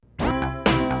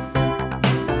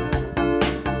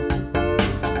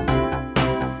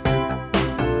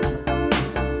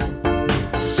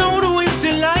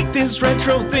this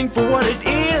retro thing for what it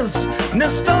is.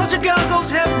 Nostalgia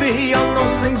goggles heavy on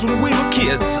those things when we were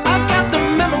kids. I've got the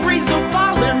memories of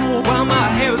falling while my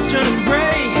hair was turning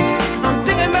gray. I'm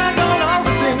thinking back on all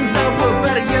the things that were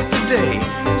better yesterday.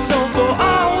 So for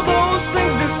all those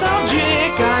things nostalgic,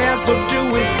 I also do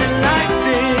is to like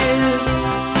this.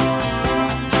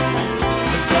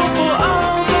 So for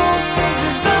all those things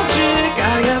nostalgic,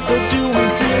 I also do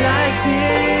is to like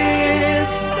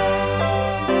this.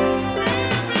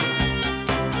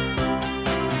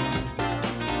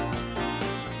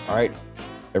 All right,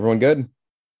 everyone good?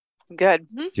 Good.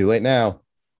 It's too late now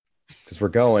because we're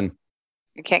going.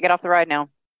 You can't get off the ride now.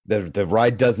 The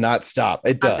ride does not stop.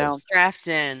 It I know. does. Strapped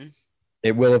in.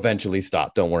 It will eventually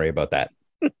stop. Don't worry about that.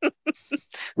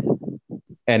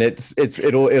 And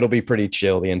it'll be pretty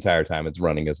chill the entire time it's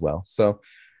running as well. So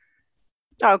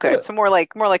Oh, good. So more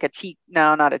like a tea.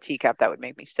 No, not a teacup. That would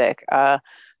make me sick.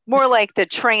 More like the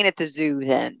train at the zoo.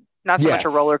 Then not so much a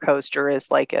Yes. roller coaster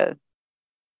as like a.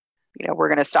 We're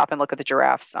gonna stop and look at the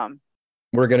giraffes.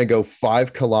 we're gonna go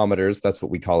 5 kilometers. That's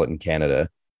what we call it in Canada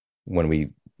when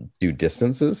we do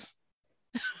distances.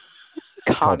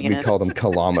 We Communists. call them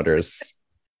kilometers.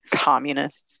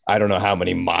 Communists. I don't know how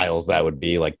many miles that would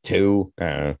be, like 2.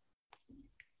 I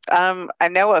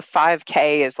know a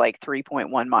 5K is like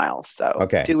 3.1 miles. So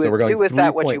Okay, do so we're going with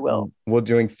that what you will. We're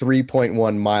doing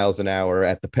 3.1 miles an hour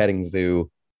at the petting zoo.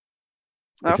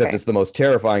 Except Okay. it's the most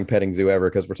terrifying petting zoo ever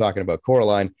because we're talking about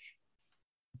Coraline.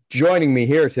 Joining me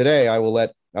here today,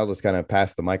 I'll just kind of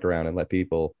pass the mic around and let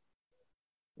people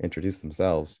introduce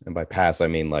themselves. And by pass, I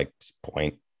mean like just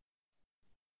point.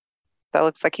 That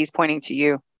looks like he's pointing to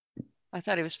you. I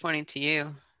thought he was pointing to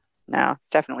you. No, it's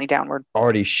definitely downward.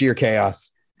 Already sheer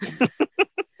chaos.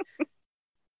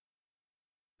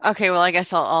 Okay, well, I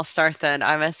guess I'll start then.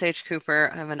 I'm S.H.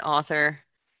 Cooper. I'm an author,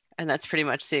 and that's pretty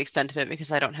much the extent of it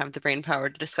because I don't have the brain power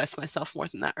to discuss myself more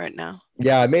than that right now.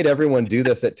 Yeah, I made everyone do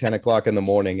this at 10 o'clock in the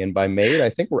morning. And by made, I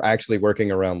think we're actually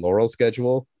working around Laurel's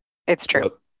schedule. It's true.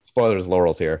 But spoilers,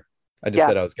 Laurel's here. I just Yeah.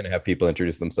 said I was going to have people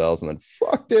introduce themselves and then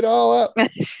fucked it all up.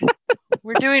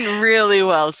 We're doing really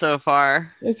well so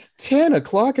far. It's 10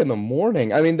 o'clock in the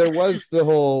morning. I mean, there was the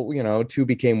whole, 2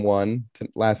 became 1.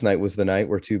 Last night was the night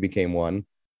where 2 became 1.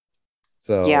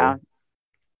 So Yeah.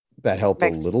 that helped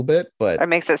Makes- a little bit, but It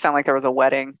makes it sound like there was a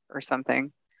wedding or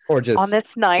something. or just On this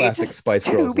night, classic Spice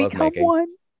two Girls become lovemaking. one.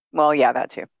 Well, yeah, that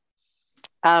too.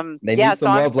 They yeah, need some so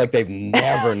I'm- love like they've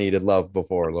never needed love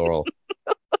before, Laurel.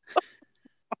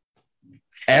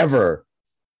 Ever.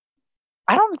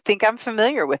 I don't think I'm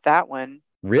familiar with that one.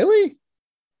 Really?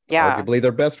 Yeah. Arguably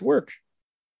their best work.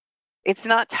 It's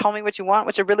not tell me what you want,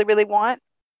 what you really, really want.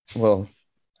 Well,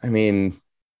 I mean,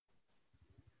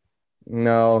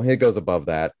 no, it goes above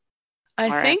that. I All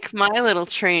right. think my little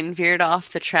train veered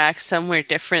off the track somewhere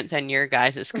different than your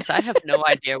guys's because I have no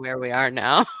idea where we are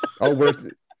now. Oh,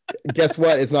 guess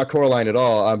what? It's not Coraline at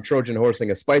all. I'm Trojan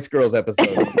horsing a Spice Girls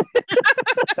episode.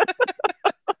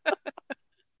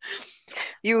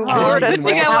 You I lured us didn't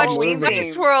with I think watch I the watched movie.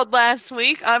 Halloween. Westworld last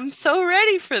week. I'm so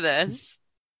ready for this.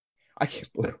 I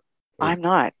can't believe I'm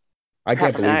not. I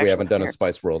can't believe we Actually, haven't done a here.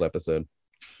 Spice World episode.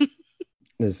 It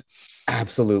is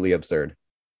absolutely absurd.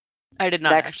 I did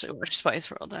not Next. actually watch Spice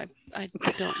World. I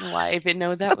don't know why I even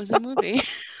know that was a movie.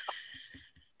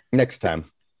 Next time.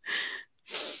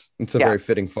 It's a Yeah. very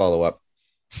fitting follow-up.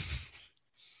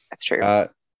 That's true.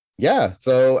 Yeah,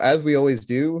 so as we always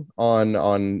do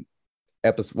on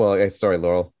episode, well, sorry,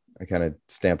 Laurel, I kind of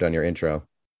stamped on your intro.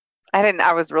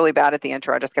 I was really bad at the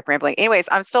intro. I just kept rambling. Anyways,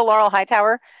 I'm still Laurel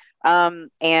Hightower.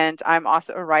 And I'm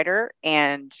also a writer.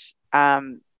 And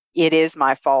it is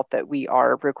my fault that we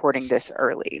are recording this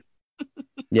early.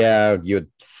 Yeah, you had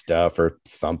stuff or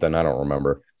something, I don't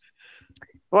remember.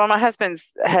 Well, my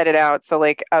husband's headed out. So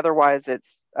like otherwise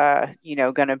it's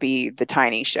gonna be the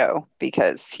tiny show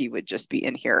because he would just be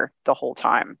in here the whole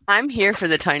time. I'm here for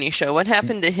the tiny show. What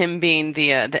happened to him being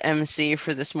the MC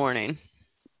for this morning?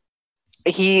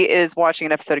 He is watching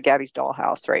an episode of Gabby's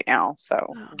Dollhouse right now.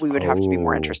 So we would have to be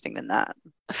more Oh. interesting than that.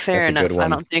 Fair That's a good enough. I one.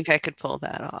 don't think I could pull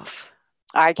that off.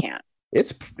 I can't.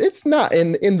 It's not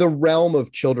in the realm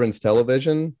of children's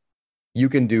television. You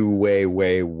can do way,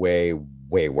 way, way,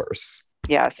 way worse.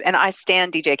 Yes. And I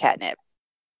stand DJ Catnip.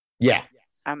 Yeah,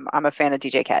 I'm a fan of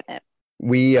DJ Catnip.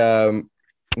 we oh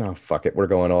fuck it, we're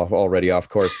going already off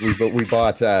course. We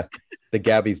bought the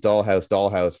Gabby's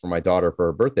Dollhouse for my daughter for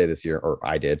her birthday this year, or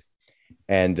I did,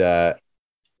 and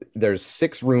there's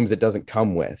 6 rooms it doesn't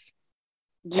come with.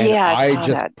 And Yeah, I saw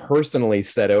just that. personally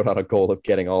set out on a goal of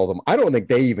getting all of them. I don't think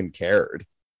they even cared,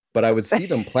 but I would see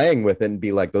them playing with it and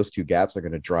be like, those 2 gaps are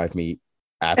going to drive me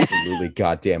absolutely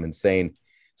goddamn insane.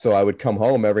 So I would come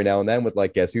home every now and then with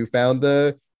like, guess who found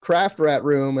the craft rat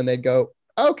room? And they'd go,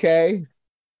 okay.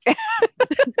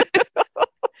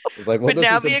 It's like, well, Would this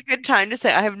now is be a good time to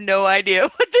say I have no idea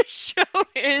what this show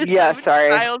is. Yeah, I'm a sorry.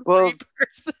 child-free Well,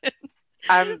 person.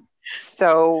 I'm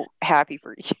so happy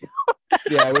for you.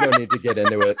 yeah, we don't need to get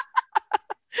into it.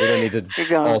 We don't need You're to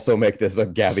going- also make this a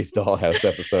Gabby's Dollhouse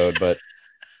episode, but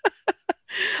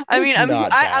I mean, It's I'm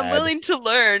not I'm bad. willing to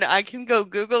learn. I can go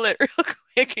Google it real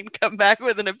quick and come back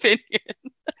with an opinion.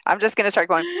 I'm just gonna start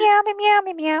going meow meow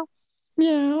meow meow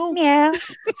meow. meow.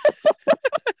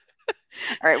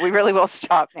 All right, we really will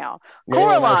stop now. Those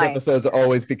Coraline. episodes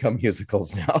always become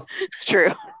musicals now. It's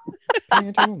true.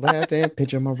 Pinch him left and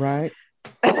pinch him right.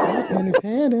 Open his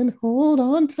hand and hold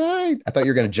on tight. I thought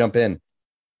you were going to jump in.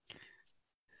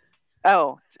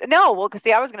 Oh no, well, because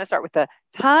see, I was gonna start with the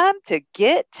time to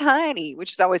get tiny,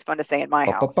 which is always fun to say in my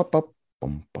house. Bum, bum,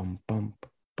 bum, bum,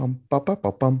 bum, bum,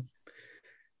 bum, bum.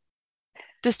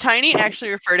 Does Tiny actually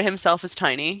refer to himself as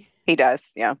Tiny? He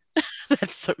does, yeah.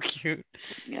 That's so cute.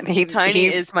 And he Tiny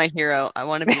he's- is my hero. I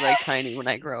want to be like Tiny when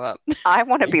I grow up. I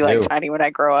want to Me be like too. Tiny when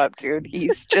I grow up, dude.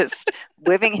 He's just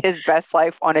living his best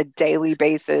life on a daily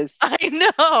basis. I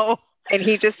know. And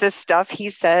he just this stuff he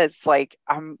says, like,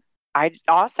 I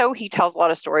also he tells a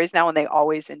lot of stories now and they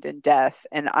always end in death.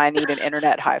 And I need an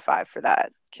internet high five for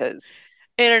that because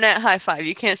Internet high five.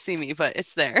 You can't see me, but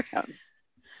it's there.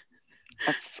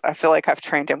 I feel like I've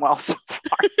trained him well so far.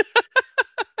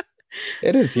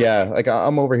 It is, yeah. Like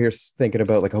I'm over here thinking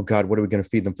about like, oh God, what are we going to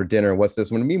feed them for dinner? And what's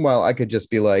this one? Meanwhile, I could just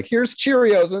be like, here's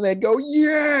Cheerios. And they'd go,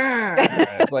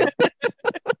 yeah. It's like,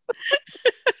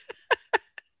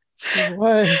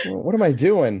 what am I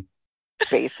doing?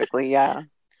 Basically, yeah.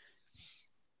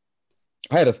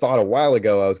 I had a thought a while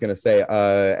ago. I was going to say,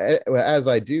 as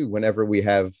I do whenever we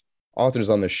have authors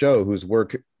on the show whose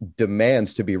work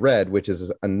demands to be read, which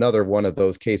is another one of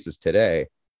those cases today,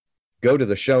 go to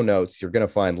the show notes. You're going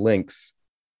to find links.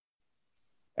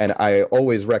 And I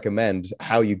always recommend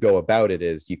how you go about it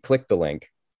is you click the link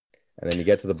and then you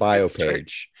get to the bio Good start.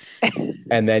 page.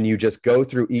 And then you just go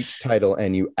through each title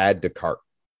and you add to cart.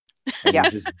 And Yeah.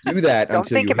 you just do that Don't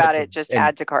until think you about hit it, the- just and-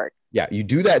 add to cart. Yeah, you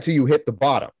do that till you hit the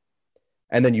bottom.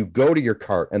 And then you go to your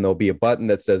cart and there'll be a button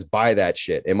that says buy that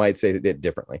shit. It might say it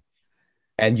differently.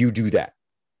 And you do that.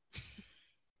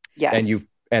 Yes.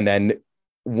 And then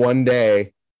one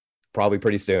day, probably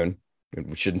pretty soon,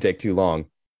 it shouldn't take too long,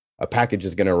 a package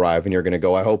is going to arrive and you're going to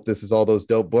go, I hope this is all those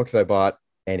dope books I bought.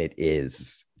 And it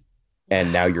is.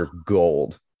 And now you're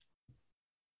gold.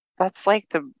 That's like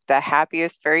the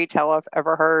happiest fairy tale I've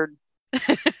ever heard.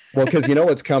 Well, because you know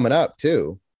what's coming up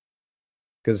too.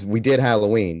 Because we did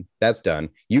Halloween. That's done.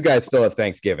 You guys still have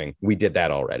Thanksgiving. We did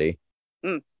that already.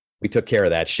 Mm. We took care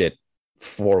of that shit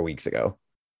 4 weeks ago.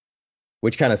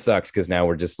 Which kind of sucks because now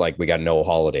we're just like, we got no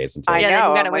holidays until I Yeah, then know, you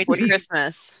I'm gotta like, wait what till do you-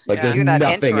 Christmas. like Yeah. there's Do that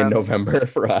nothing in interim. November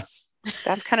for us.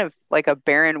 That's kind of like a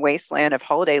barren wasteland of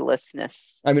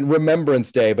holidaylessness. I mean,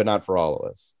 Remembrance Day, but not for all of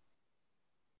us.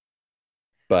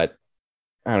 But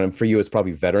I don't know. For you, it's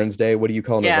probably Veterans Day. What do you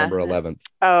call Yeah. November 11th?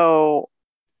 Oh,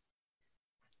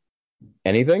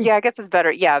 Anything? yeah, I guess it's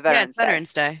better. Yeah, Yeah, Veterans it's Day.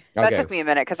 Veterans Day. That Okay. took me a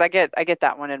minute because I get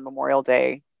that one in Memorial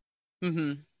Day.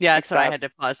 Hmm. Yeah, that's Mixed what I up. had to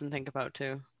pause and think about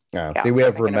too. Oh, Yeah, see, we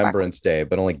have thinking it Remembrance Day,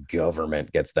 but only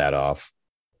government gets that off.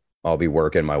 I'll be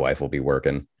working. My wife will be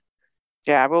working.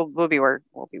 Yeah, we'll be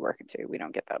working too. We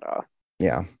don't get that off.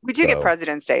 Yeah. We do get So-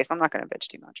 President's Day, so I'm not going to bitch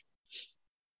too much.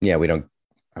 Yeah, we don't.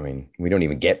 I mean, we don't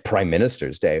even get Prime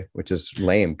Minister's Day, which is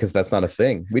lame because that's not a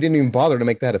thing. We didn't even bother to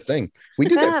make that a thing. We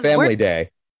did Yeah, that Family we're-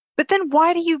 Day. But then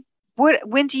why do you?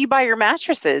 When do you buy your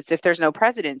mattresses if there's no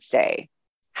President's Day?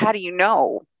 How do you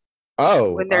know?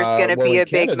 Oh, When there's gonna be in a big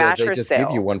Canada, mattress they just give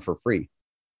sale. you one for free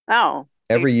Oh,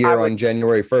 every I year would- on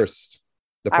January 1st.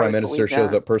 The I Prime would Minister believe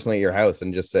shows that. up personally at your house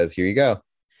and just says, "Here you go."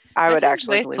 I would That seems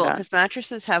actually believe wasteful that. because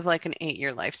mattresses have like an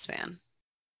 8-year lifespan.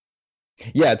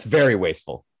 Yeah, it's very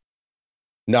wasteful.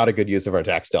 Not a good use of our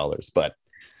tax dollars, but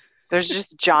There's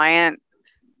just giant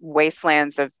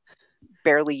wastelands of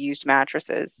barely used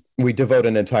mattresses. we devote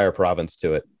an entire province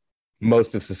to it.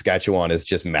 Most of Saskatchewan is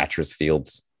just mattress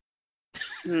fields.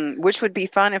 Which would be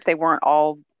fun if they weren't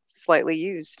all slightly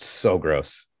used. So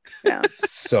gross. Yeah.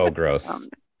 So gross.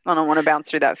 I don't want to bounce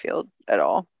through that field at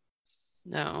all,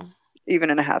 No. even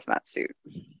in a hazmat suit.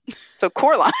 So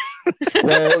Coraline.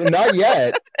 Well, not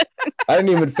yet. I didn't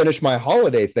even finish my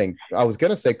holiday thing. I was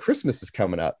gonna say Christmas is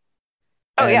coming up.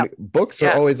 Oh, and yeah. books are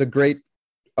Yeah. always a great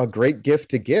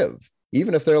gift to give.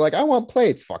 Even if they're like, I want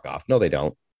plates, fuck off. No, they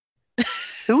don't.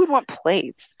 Who would want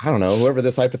plates? I don't know, whoever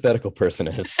this hypothetical person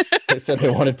is. They said they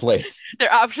wanted plates.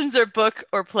 Their options are book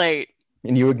or plate.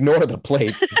 And you ignore the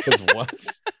plates because what?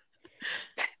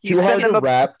 You Too hard send them to a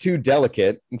wrap, too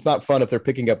delicate. It's not fun if they're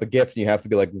picking up a gift and you have to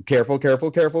be like, careful,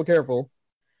 careful, careful, careful.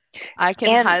 I can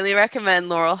And- highly recommend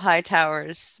Laurel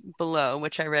Hightower's Below,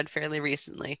 which I read fairly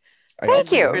recently. Thank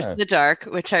also- you. Whispers in the Dark,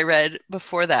 which I read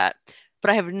before that. But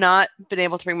I have not been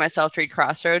able to bring myself to read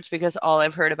Crossroads because all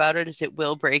I've heard about it is it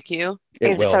will break you.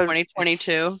 It It's will. so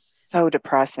 2022. it's so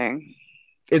depressing.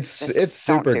 It's Just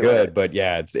super don't do good, it. but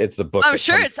yeah, it's the book. I'm that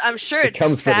sure comes- it's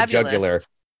comes for the fabulous. jugular.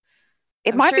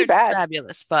 It I'm might sure be it's bad.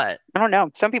 fabulous, but I don't know.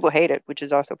 Some people hate it, which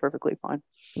is also perfectly fine.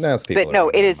 That's people. But no,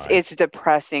 are it is. minds. It's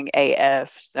depressing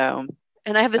AF. So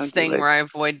and I have this Don't do thing it. where I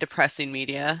avoid depressing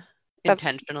media That's-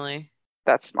 intentionally.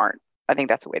 that's smart. I think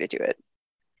that's the way to do it.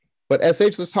 But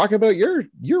SH, let's talk about your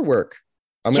work.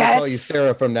 I'm going to call you Yes.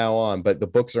 Sarah from now on, but the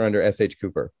books are under SH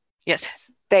Cooper.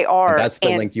 Yes. They are. And that's the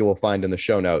and link you will find in the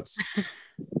show notes.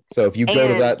 So if you go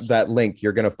to And- that link,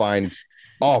 you're going to find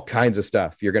all kinds of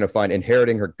stuff. You're going to find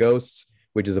Inheriting Her Ghosts,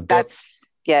 which is a book That's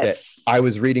yes. I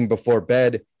was reading before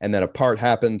bed, and then a part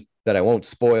happened that I won't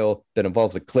spoil that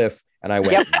involves a cliff, and I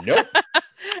went, nope.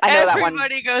 I know that one.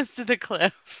 Everybody goes to the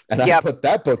cliff. And I Yep. put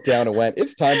that book down and went,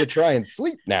 it's time to try and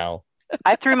sleep now.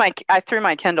 I threw my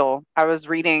Kindle. I was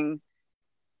reading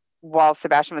while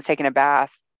Sebastian was taking a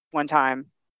bath one time.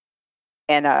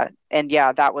 And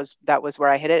yeah, that was where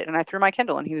I hit it, and I threw my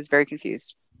Kindle, and he was very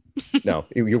confused. No,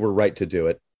 you were right to do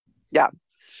it.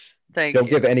 Thank Don't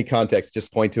you. give any context.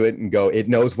 Just point to it and go, it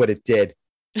knows what it did.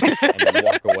 And then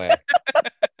walk away.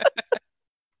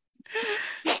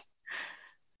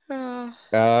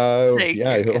 Oh, Thank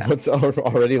Yeah, you, yeah. what's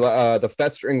already The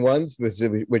Festering Ones,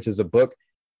 which is a book.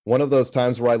 One of those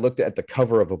times where I looked at the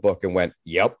cover of a book and went,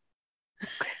 yep,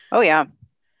 Oh yeah,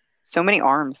 so many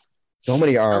arms, so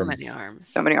many so arms. many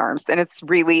arms. so many arms, and it's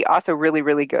really also really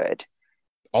really good.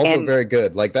 Also And- very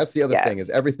good. Like that's the other Yeah. thing is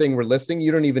everything we're listing,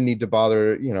 you don't even need to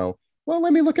bother, well,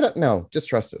 let me look it up. No, just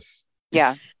trust us.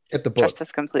 Yeah, Get the book. trust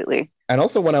this completely. And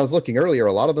also when I was looking earlier,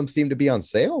 a lot of them seem to be on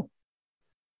sale.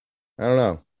 I don't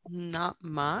know. Not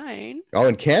mine. Oh,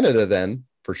 in Canada then,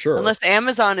 for sure. Unless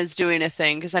Amazon is doing a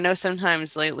thing, because I know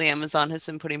sometimes lately Amazon has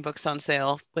been putting books on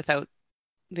sale without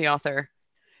the author.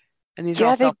 And these are Yeah,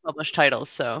 all they- self-published titles,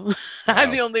 so I'm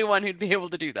Wow. the only one who'd be able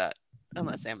to do that.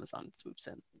 Unless Amazon swoops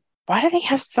in. Why do they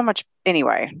have so much?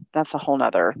 Anyway, that's a whole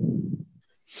nother thing.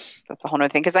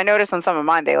 Because I noticed on some of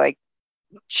mine they like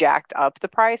jacked up the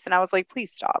price, and I was like,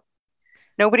 please stop.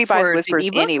 Nobody buys For the Whispers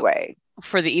ebook? anyway.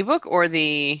 For the ebook or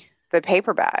the The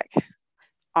paperback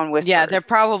on Whispers. yeah, they're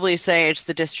probably say it's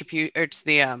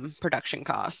the production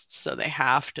costs, so they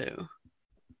have to.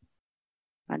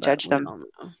 I but judge we them. don't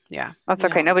know. Yeah. That's we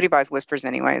okay. don't know. Nobody buys Whispers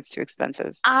anyway. It's too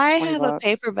expensive. I 20 have a bucks.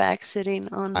 paperback sitting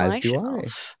on As my do I.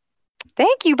 shelf.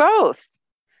 Thank you both.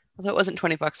 Although it wasn't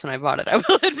 $20 when I bought it, I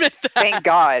will admit that. Thank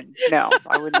God. No,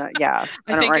 I would not. Yeah,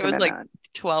 I don't think it was recommend like that.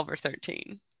 12 or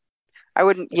 13. I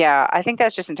wouldn't. Yeah, I think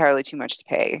that's just entirely too much to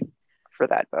pay for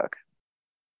that book.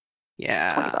 20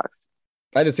 Yeah. bucks.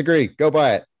 I disagree. Go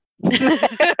buy it.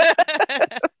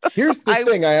 Here's the I-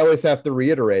 thing I always have to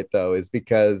reiterate though, is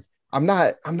because I'm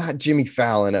not Jimmy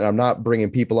Fallon, and I'm not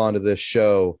bringing people onto this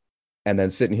show and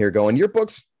then sitting here going, your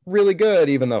book's really good,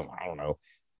 even though I don't know.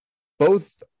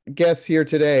 Both guests here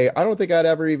today, I don't think I'd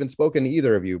ever even spoken to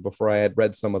either of you before I had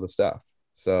read some of the stuff.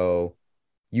 So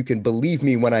you can believe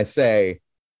me when I say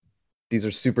these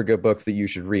are super good books that you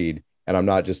should read. And I'm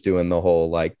not just doing the whole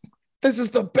like, this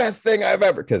is the best thing I've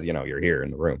ever, because you're here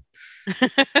in the room.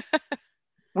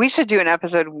 We should do an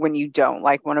episode when you don't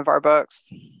like one of our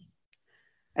books,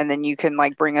 and then you can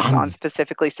like bring us I'm- on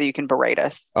specifically so you can berate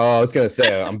us. Oh, I was gonna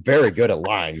say I'm very good at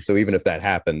lying. So even if that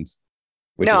happens,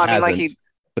 which No, it I mean, like, hasn't, you-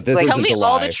 but this like- Tell isn't me a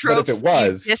all lie. the tropes But if it that you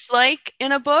was, dislike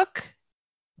in a book,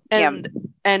 Yeah.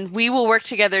 and we will work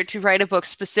together to write a book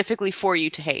specifically for you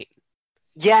to hate.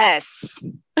 Yes.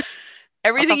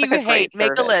 Everything sounds you like a great hate,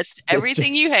 make a service. list. Everything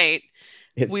just- you hate.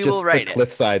 it's we just will write the it.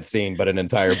 cliffside scene, but an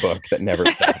entire book that never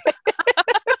stops.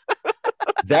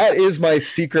 That is my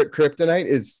secret kryptonite: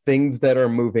 is things that are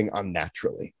moving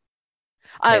unnaturally.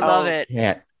 I Oh. love it.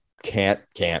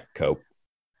 Can't cope.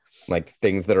 Like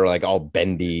things that are like all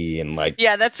bendy and like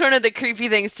Yeah, that's one of the creepy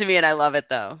things to me, and I love it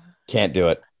though. can't do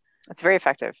it. It's very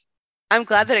effective. I'm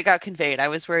glad that it got conveyed. I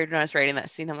was worried when I was writing that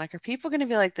scene. I'm like, are people going to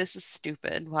be like, this is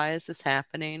stupid? Why is this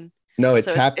happening? No, it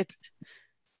So tapped.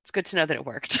 it's good to know that it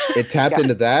worked. It tapped Yeah.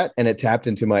 into that, and it tapped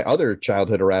into my other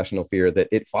childhood irrational fear that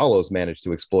It Follows managed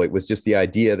to exploit, was just the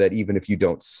idea that even if you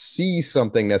don't see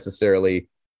something necessarily,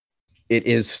 it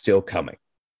is still coming.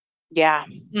 Yeah.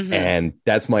 Mhm. And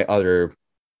that's my other,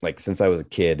 like, since I was a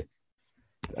kid,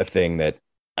 a thing that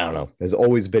I don't know has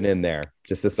always been in there.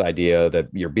 Just this idea that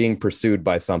you're being pursued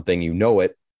by something, you know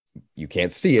it, you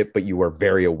can't see it, but you are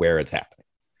very aware it's happening.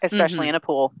 especially in a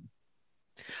pool.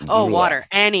 Oh, Ugh. water.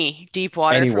 Any deep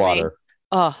water Any for me. water.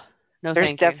 Oh, no, There's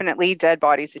thank you. definitely dead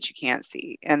bodies that you can't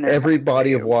see, and they're Every coming for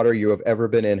body of you. water you have ever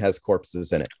been in has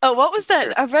corpses in it. Oh, what was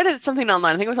that? I read it something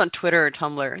online. I think it was on Twitter or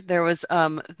Tumblr. There was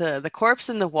the corpse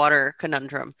in the water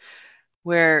conundrum,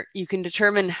 where you can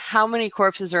determine how many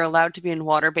corpses are allowed to be in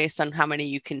water based on how many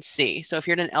you can see. So if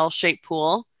you're in an L-shaped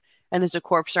pool and there's a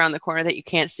corpse around the corner that you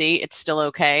can't see, it's still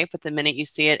okay. But the minute you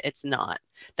see it, it's not.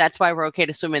 That's why we're okay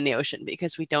to swim in the ocean,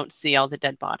 because we don't see all the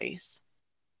dead bodies.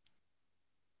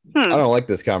 I don't like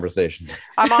this conversation.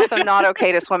 I'm also not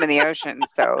okay to swim in the ocean,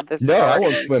 so this No, is I already-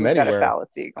 won't swim we've got a anywhere.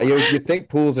 fallacy going on. You think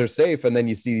pools are safe, and then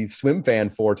you see swim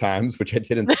fan 4 times, which I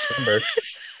did in September.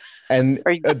 And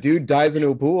Are you- a dude dives into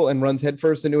a pool and runs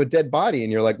headfirst into a dead body.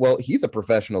 And you're like, well, he's a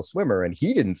professional swimmer and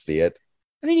he didn't see it.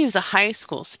 I mean, he was a high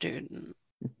school student.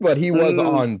 But he was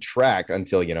Mm. on track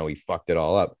until, he fucked it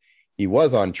all up. He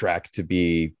was on track to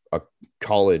be a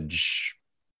college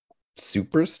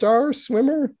superstar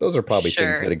swimmer. Those are probably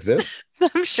things Sure. that exist.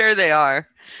 I'm sure they are.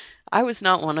 I was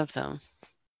not one of them.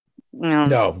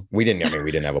 No, we didn't.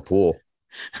 We didn't have a pool.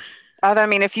 I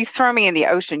mean, if you throw me in the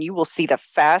ocean, you will see the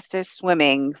fastest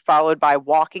swimming, followed by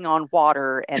walking on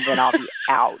water, and then I'll be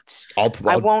out. I'll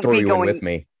won't throw be you in going- with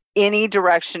me. Any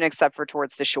direction except for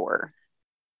towards the shore.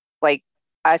 Like,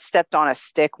 I stepped on a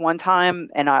stick one time,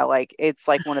 and it's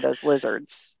like one of those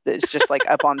lizards that's just like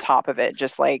up on top of it,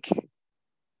 just like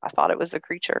I thought it was a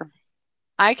creature.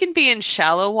 I can be in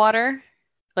shallow water.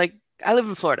 Like, I live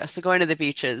in Florida, so going to the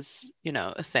beach is,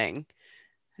 a thing.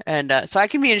 And so I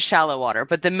can be in shallow water,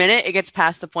 but the minute it gets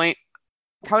past the point,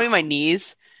 probably my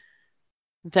knees,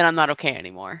 then I'm not okay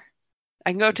anymore.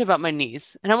 I can go up to about my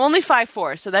knees, and I'm only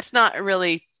 5'4", so that's not a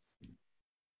really,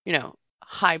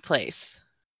 high place.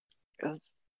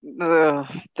 Ugh,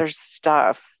 there's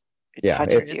stuff. It Yeah,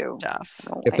 touches It's you. tough. I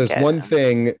don't If like there's it. one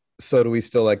thing So Do We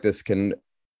Still Like This can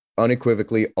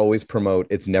unequivocally always promote,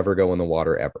 it's never go in the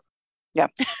water ever. Yeah.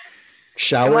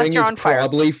 Showering you're is on fire.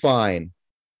 probably fine.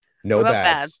 No What about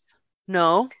baths. baths?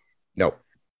 No. No.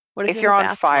 What If you you're have a on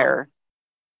bath bomb? fire,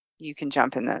 you can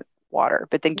jump in the water,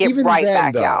 but then get Even right then,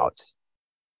 back though, out.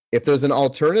 If there's an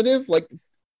alternative, like,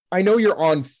 I know you're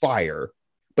on fire,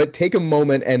 but take a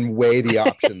moment and weigh the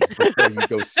options before you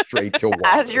go straight to water.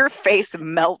 As your face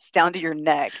melts down to your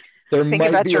neck, there think might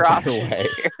about be your a better options. way.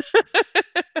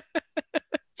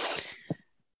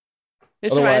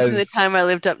 This reminds me of the Otherwise- time I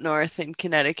lived up north in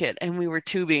Connecticut and we were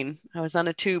tubing. I was on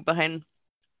a tube behind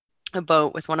a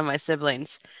boat with one of my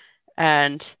siblings.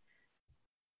 And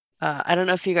I don't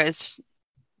know if you guys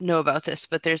know about this,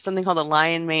 but there's something called a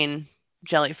lion mane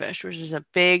jellyfish, which is a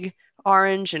big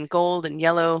orange and gold and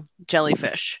yellow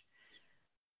jellyfish.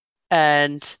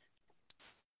 And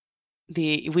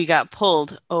we got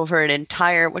pulled over an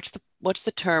entire, what's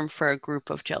the term for a group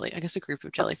of jelly? I guess a group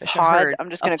of jellyfish. A Pod. herd. I'm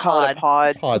just going to call it a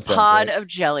pod. Pod sounds Pod right. of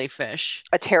jellyfish.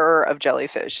 A terror of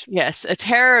jellyfish. Yes, a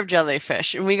terror of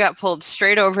jellyfish. And we got pulled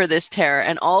straight over this terror,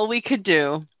 and all we could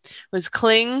do was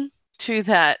cling to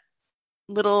that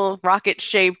little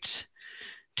rocket-shaped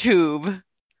tube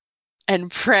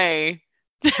and pray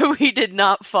that we did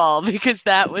not fall, because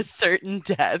that was certain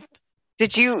death.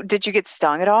 Did you get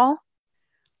stung at all?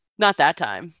 Not that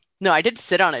time. No, I did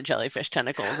sit on a jellyfish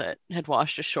tentacle that had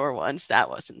washed ashore once. That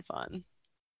wasn't fun.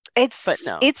 But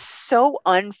no. It's so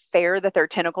unfair that their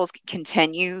tentacles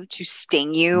continue to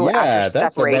sting you Yeah, after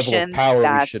that's a level separation. of power we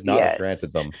That's should not have BS.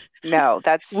 granted them. No,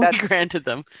 that's We granted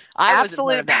them. I wasn't part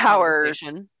absolute of that power.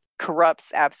 conversation. corrupts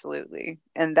absolutely,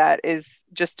 and that is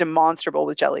just demonstrable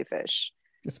with jellyfish.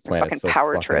 This They're fucking planet's so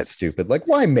power fucking trips. stupid. Like,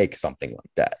 why make something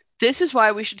like that? This is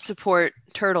why we should support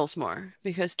turtles more,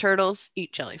 because turtles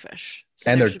eat jellyfish. So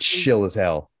And there they're should be- chill as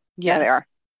hell. Yeah, they Yes. are.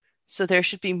 So there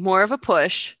should be more of a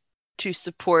push to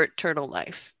support turtle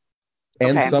life.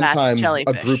 And Okay. sometimes a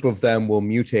jellyfish. group of them will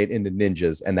mutate into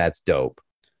ninjas, and that's dope.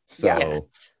 So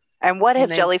Yes. And what have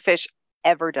And they- jellyfish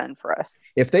ever done for us?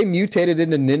 if they mutated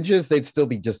into ninjas, they'd still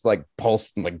be just like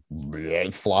pulsing,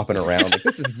 like flopping around. Like,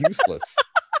 this is useless.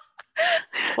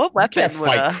 What You can't weapon would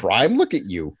fight crime. Look at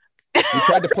you. You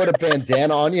tried to put a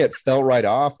bandana on you, it fell right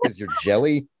off because you're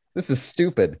jelly. This is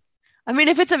stupid. I mean,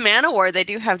 if it's a man-o-war, they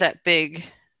do have that big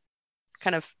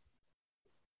kind of,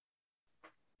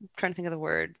 I'm trying to think of the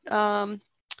word.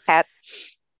 Hat.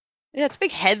 Yeah, it's a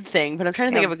big head thing, but I'm trying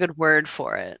to think Yeah. of a good word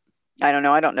for it. I don't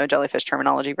know. I don't know jellyfish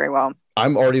terminology very well.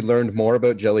 I'm already learned more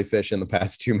about jellyfish in the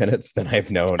past 2 minutes than I've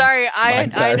known. Sorry, I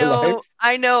entire know life.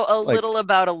 I know a Like- little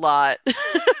about a lot.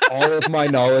 All of my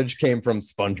knowledge came from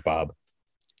SpongeBob.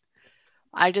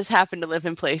 I just happen to live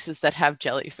in places that have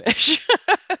jellyfish.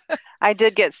 I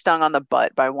did get stung on the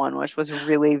butt by one, which was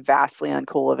really vastly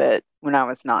uncool of it when I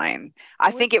was 9.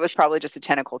 I think it was probably just a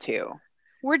tentacle too.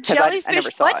 We're 'Cause I never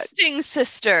jellyfish saw butt it. sting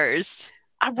sisters.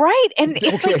 Right. And it's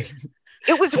Okay. like,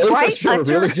 it was right Jellyfish are under.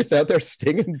 really just out there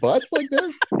stinging butts like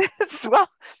this? Well,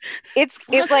 it's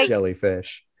like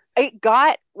Jellyfish. it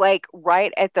got like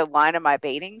right at the line of my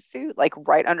bathing suit, like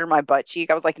right under my butt cheek.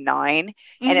 I was like 9,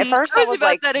 and at Mhm. first I I was was about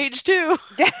like, that age too.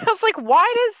 yeah, I was like, why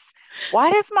does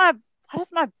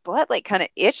my butt like kind of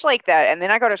itch like that? And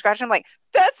then I go to scratch, and I'm like,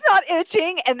 that's not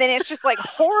itching. And then it's just like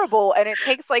horrible, and it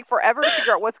takes like forever to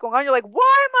figure out what's going on. You're like,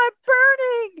 why am I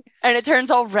burning? And it turns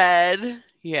all red.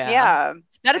 Yeah. Yeah.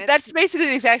 That's basically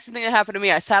the exact same thing that happened to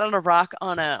me. I sat on a rock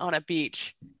on a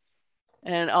beach,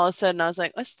 and all of a sudden I was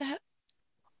like, what's that?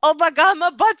 Oh my God,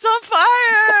 my butt's on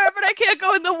fire, but I can't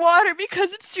go in the water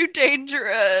because it's too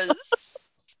dangerous.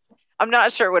 I'm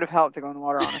not sure it would have helped to go in the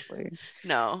water, honestly.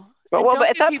 No. But And well, don't but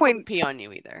at get that people to point, pee on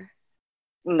you either.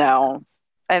 no.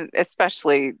 And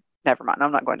especially, never mind.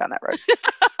 I'm not going down that road.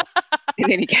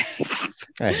 In any case.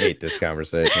 I hate this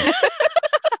conversation.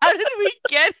 How did we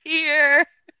get here?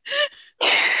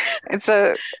 It's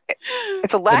a lack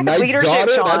The of Knight's leadership,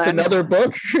 Daughter, John. that's another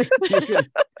book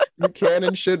you can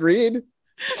and should read.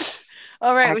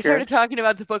 All right, we Accurate. started talking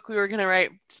about the book we were going to write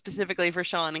specifically for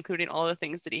Sean, including all the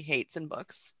things that he hates in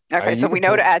books. Okay, so you we can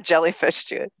know put- to add jellyfish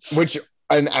to it. Which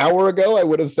an hour ago I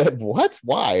would have said, what?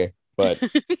 Why? But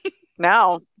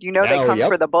Now you know they Now, come yep.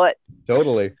 for the butt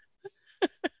totally.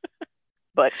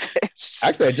 fish.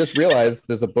 Actually, I just realized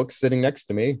there's a book sitting next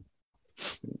to me.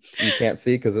 You can't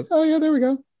see because it's, oh yeah, there we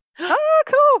go. Oh,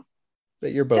 cool.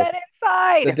 That you're both. Dead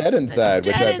inside. The Dead Inside,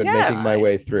 which Dead I've been Inside. making my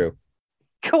way through.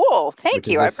 Cool. Thank which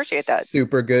you. is I a appreciate that.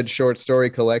 Super good short story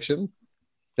collection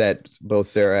that both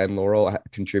Sarah and Laurel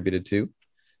contributed to.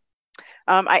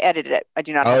 I edited it. I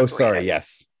do not. have Oh, story in sorry. it.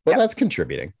 Yes. Well, Yep. that's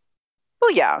contributing.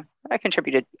 Well, yeah, I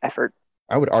contributed effort.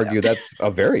 I would argue that's a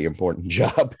very important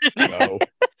job. So,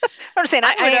 I'm just saying,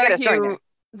 I I would ain't got a story in argue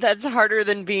that's harder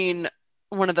than being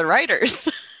one of the writers.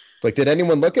 like, did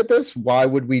anyone look at this? Why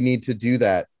would we need to do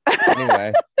that?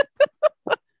 Anyway,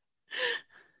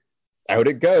 out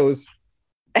it goes.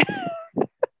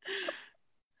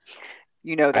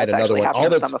 You know, I had that's another actually one. happened All to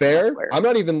that's some of them, I fair. swear. I'm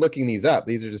not even looking these up.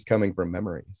 These are just coming from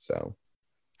memory. So,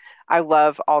 I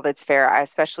love All That's Fair. I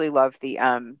especially love the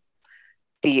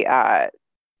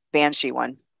Banshee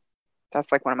one.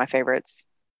 That's like one of my favorites.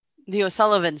 The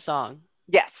O'Sullivan song.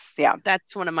 Yes, yeah.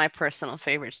 That's one of my personal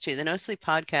favorites too. The No Sleep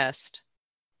podcast,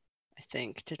 I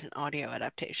think, did an audio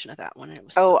adaptation of that one. It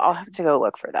was Oh, so I'll good. have to go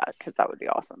look for that because that would be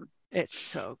awesome. It's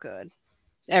so good.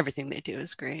 Everything they do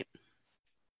is great.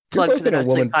 You're Plug both for the in a No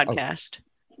Sleep woman- oh. podcast.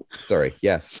 sorry.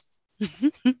 Yes.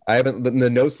 I haven't. The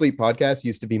No Sleep podcast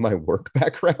used to be my work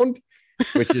background,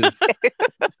 which is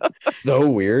so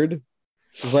weird.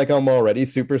 It's like I'm already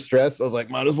super stressed. I was like,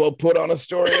 might as well put on a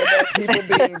story about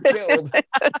people being killed.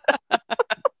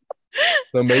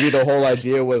 So maybe the whole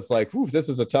idea was like, ooh, this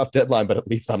is a tough deadline, but at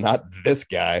least I'm not this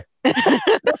guy. It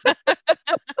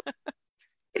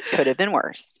could have been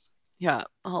worse. Yeah,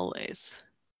 always.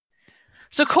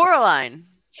 So Coraline.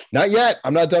 Not yet.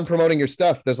 I'm not done promoting your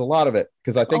stuff. There's a lot of it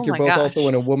because I think Oh you're my both gosh. also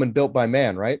in A Woman Built by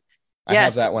Man, right? I have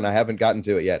Yes. that one. I haven't gotten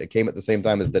to it yet. It came at the same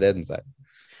time as The Dead Inside.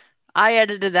 I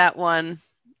edited that one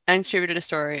and contributed a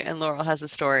story, and Laurel has a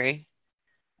story,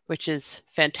 which is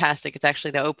fantastic. It's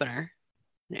actually the opener.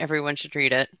 And everyone should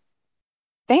read it.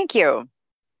 Thank you.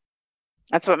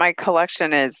 That's what my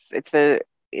collection is.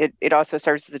 It also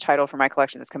serves as the title for my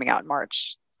collection that's coming out in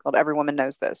March. It's called Every Woman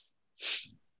Knows This.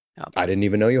 I didn't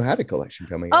even know you had a collection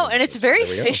coming Oh, out. and it's very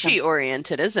There we go. fishy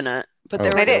oriented, isn't it? But Oh,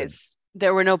 there were It good. is.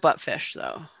 there were no buttfish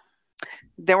though.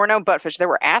 There were no buttfish. There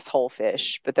were asshole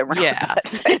fish, but there were no Yeah.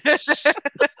 buttfish.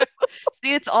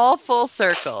 See, it's all full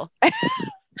circle.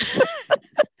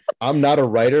 I'm not a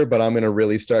writer, but I'm going to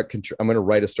really start. I'm going to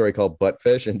write a story called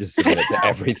Buttfish and just submit it to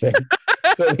everything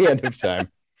till the end of time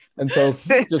until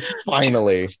just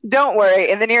finally. Don't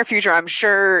worry. In the near future, I'm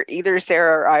sure either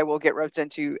Sarah or I will get roped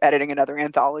into editing another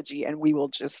anthology, and we will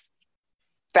just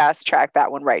fast track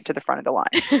that one right to the front of the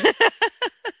line.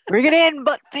 Bring it in,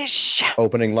 buttfish.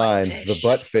 Opening line: the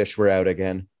Buttfish were out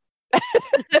again.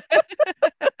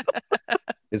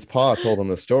 His pa told him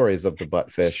the stories of the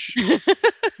Buttfish.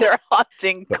 Their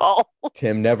haunting But- call.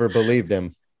 Tim never believed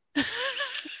him.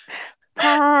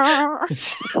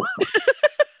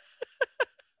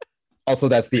 Also,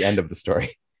 that's the end of the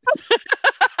story.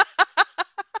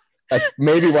 That's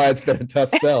maybe why it's been a tough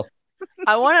sell.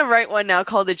 I want to write one now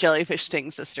called the Jellyfish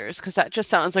Sting Sisters because that just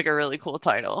sounds like a really cool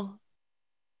title.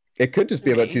 It could just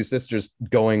be about Me. two sisters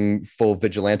going full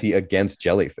vigilante against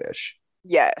jellyfish.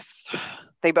 Yes.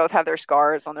 They both have their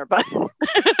scars on their butt.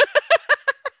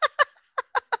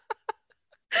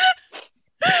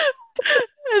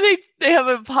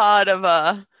 a pod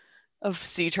of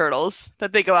sea turtles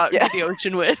that they go out Yeah. into the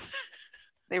ocean with.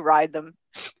 They ride them.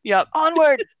 Yep.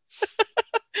 Onward.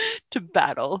 To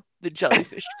battle the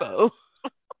jellyfish foe.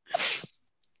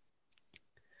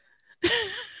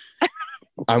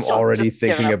 I'm Sean already just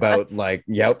giving thinking up about like,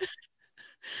 yep.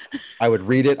 I would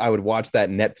read it. I would watch that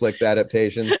Netflix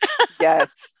adaptation. Yes.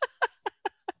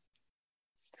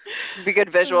 It'd be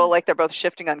good visual, like they're both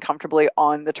shifting uncomfortably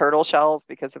on the turtle shells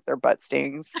because of their butt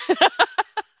stings.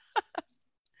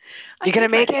 You gonna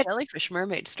did make write a it? Jellyfish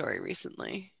mermaid story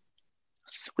recently.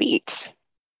 Sweet.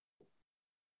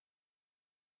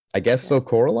 I guess so.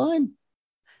 Coraline?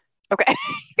 Okay.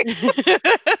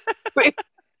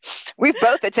 We've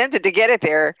both attempted to get it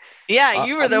there. Yeah,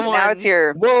 you were the Now one. it's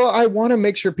your Well, I want to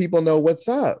make sure people know what's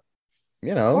up.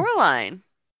 You know, Coraline.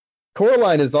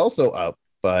 Coraline is also up,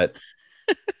 but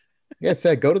like I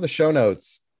said, go to the show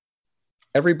notes.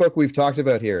 Every book we've talked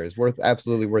about here is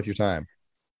absolutely worth your time.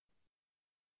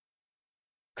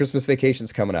 Christmas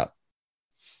vacation's coming up.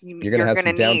 You're gonna have some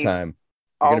need downtime. You're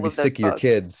all gonna be of sick those of your books.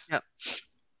 kids. Yep.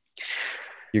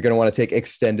 You're gonna want to take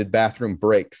extended bathroom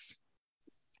breaks.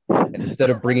 And instead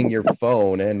of bringing your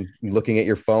phone and looking at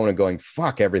your phone and going,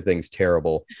 fuck, everything's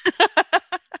terrible.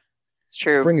 It's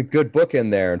true. Just bring a good book in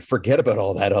there and forget about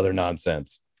all that other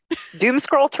nonsense. Doom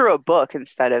scroll through a book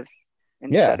instead of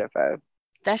a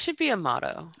That should be a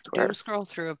motto. Sure. Doom scroll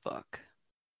through a book.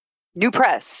 new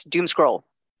press. Doom scroll.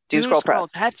 Doom scroll press.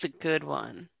 That's a good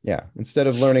one. Yeah. Instead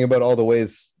of learning about all the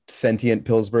ways sentient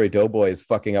Pillsbury Doughboy is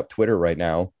fucking up Twitter right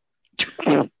now,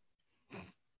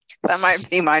 That might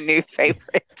be my new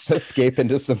favorite. escape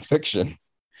into some fiction.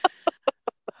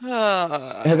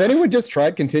 Uh, Has anyone just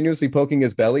tried continuously poking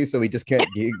his belly so he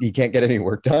can't get any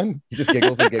work done? He just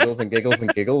giggles and giggles and giggles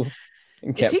and giggles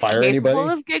and is can't he fire capable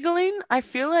anybody? of giggling? I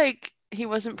feel like he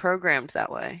wasn't programmed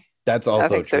that way. That's I also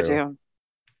think true. so too.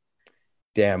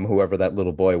 Damn, whoever that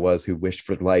little boy was who wished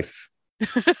for life.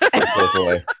 Little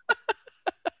boy.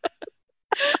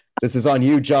 This is on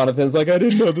you, Jonathan. It's like, I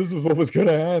didn't know this was what was going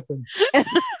to happen.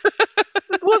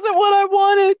 This wasn't what I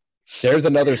wanted. There's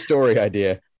another story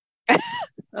idea.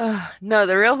 No,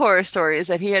 the real horror story is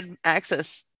that he had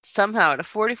access somehow to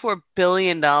 $44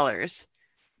 billion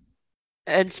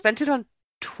and spent it on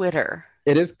Twitter.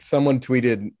 It is, someone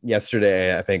tweeted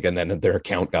yesterday, I think, and then their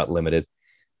account got limited,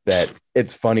 that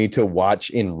it's funny to watch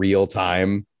in real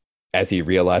time as he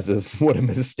realizes what a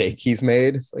mistake he's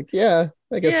made. It's like, yeah,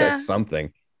 I guess that's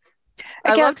something.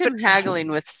 I guess, loved him but- haggling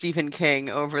with Stephen King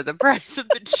over the price of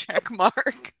the check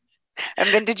mark. And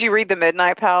then did you read the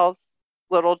Midnight Pals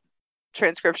little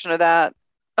transcription of that?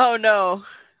 Oh no.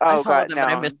 I Oh followed god, him, but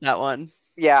I no. missed that one.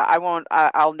 Yeah, I won't.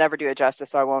 I'll never do it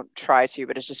justice, so I won't try to.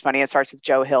 But it's just funny. It starts with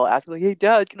Joe Hill asking, like, "Hey,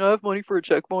 Dad, can I have money for a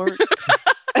check mark?"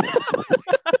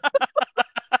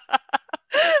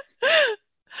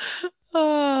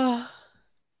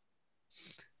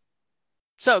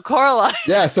 So Coraline.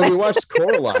 Yeah, so we watched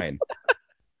Coraline.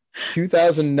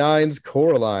 2009's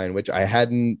Coraline, which I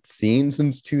hadn't seen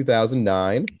since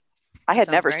 2009. I had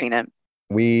Sounds never right. seen it.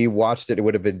 We watched it. It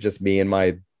would have been just me and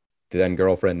my then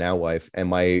girlfriend, now wife,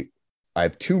 and I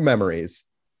have two memories.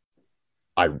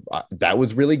 That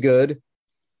was really good.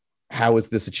 How is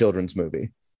this a children's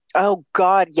movie? Oh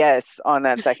God, yes, on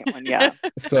that second one, yeah.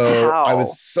 So How? I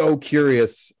was so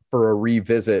curious for a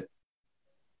revisit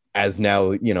as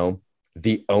now, you know,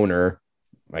 the owner,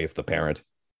 I guess the parent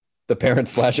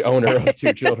 / owner of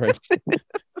two children.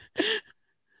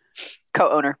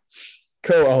 Co-owner.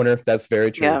 Co-owner, that's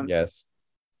very true. Yeah. Yes.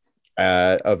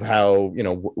 Of how, you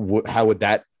know, how would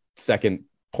that second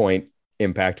point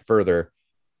impact further?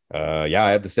 Yeah,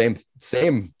 I have the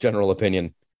same general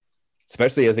opinion,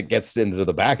 especially as it gets into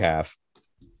the back half.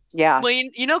 Yeah. Well,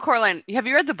 you know Coraline. Have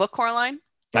you read the book Coraline?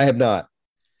 I have not.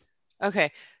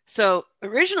 Okay. So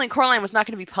originally Coraline was not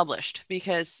going to be published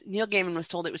because Neil Gaiman was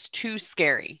told it was too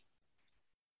scary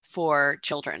for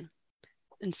children.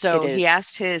 And so It he is.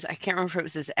 asked I can't remember if it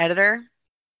was his editor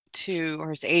or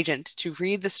his agent to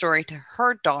read the story to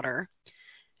her daughter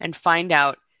and find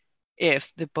out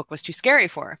if the book was too scary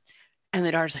for her. And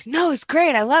the daughter's like, no, it's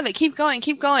great. I love it. Keep going,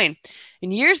 keep going.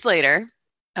 And years later,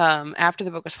 after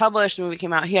the book was published, the movie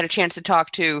came out, he had a chance to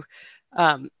talk to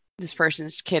this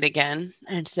person's kid again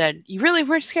and said, you really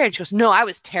weren't scared? She goes, no, I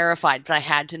was terrified, but I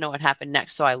had to know what happened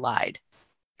next, so I lied.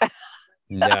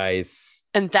 Nice.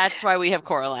 And that's why we have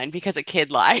Coraline, because a kid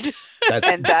lied.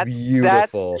 That's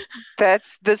beautiful.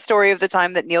 That's the story of the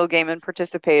time that Neil Gaiman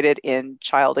participated in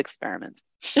child experiments.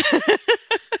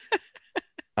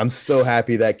 I'm so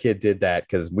happy that kid did that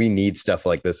because we need stuff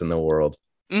like this in the world.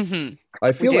 Mm-hmm.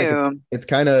 I feel We like do. it's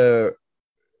kind of.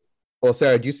 Well,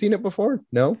 Sarah, had you seen it before?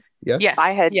 No? Yes. Yes.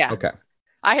 I had- Yeah. Okay.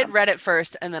 I had read it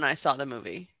first and then I saw the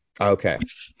movie. Okay.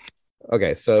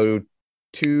 Okay. So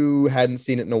 2 hadn't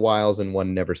seen it in a while and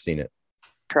 1 never seen it.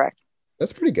 Correct.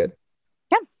 That's pretty good.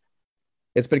 Yeah.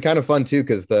 It's been kind of fun too,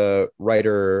 because the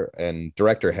writer and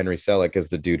director Henry Selick is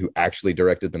the dude who actually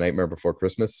directed The Nightmare Before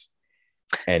Christmas.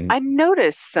 And I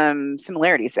noticed some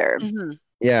similarities there. Mhm.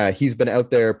 yeah, he's been out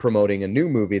there promoting a new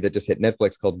movie that just hit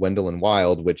Netflix called Wendell and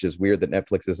Wild, which is weird that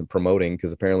Netflix isn't promoting,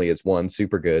 because apparently it's 1,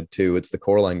 super good, 2, it's the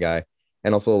Coraline guy,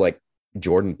 and also like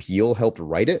Jordan Peele helped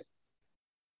write it.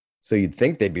 So you'd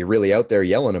think they'd be really out there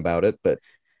yelling about it, but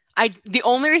The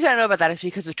only reason I know about that is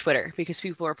because of Twitter, because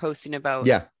people are posting about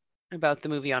the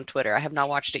movie on Twitter. I have not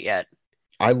watched it yet.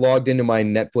 I logged into my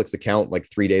Netflix account like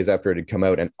 3 days after it had come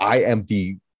out, and I am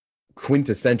the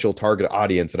quintessential target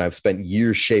audience, and I've spent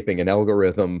years shaping an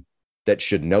algorithm that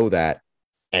should know that,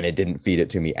 and it didn't feed it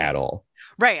to me at all.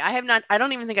 Right. I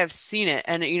don't even think I've seen it.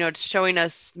 And, it's showing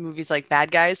us movies like Bad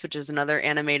Guys, which is another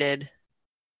animated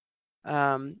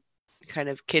kind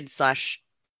of kid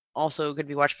 / also could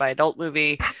be watched by adult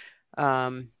movie.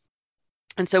 And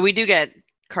so we do get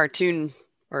cartoon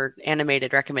or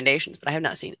animated recommendations, but I have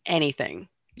not seen anything.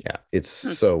 Yeah, it's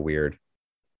so weird.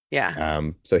 Yeah.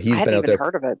 So he's I been hadn't out even there.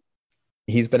 heard of it.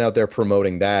 He's been out there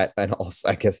promoting that, and also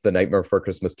I guess The Nightmare Before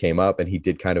Christmas came up, and he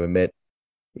did kind of admit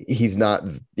he's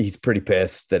pretty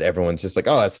pissed that everyone's just like,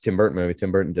 oh, that's a Tim Burton movie.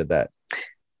 Tim Burton did that.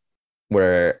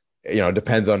 Where, it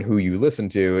depends on who you listen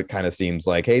to. It kind of seems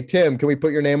like, hey, Tim, can we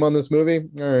put your name on this movie?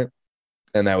 All right.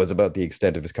 And that was about the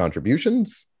extent of his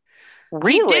contributions.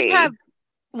 Really? He did have,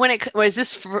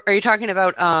 are you talking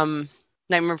about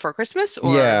Nightmare Before Christmas?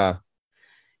 Or? Yeah.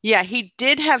 Yeah, he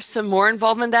did have some more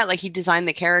involvement in that. Like he designed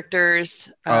the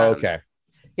characters. Okay.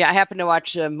 Yeah, I happened to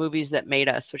watch Movies That Made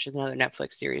Us, which is another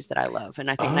Netflix series that I love. And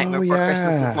I think Nightmare Before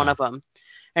Christmas is one of them.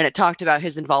 And it talked about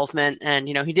his involvement. And,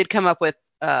 he did come up with,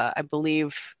 I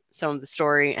believe, some of the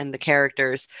story and the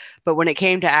characters. But when it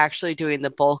came to actually doing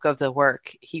the bulk of the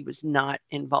work, he was not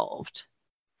involved.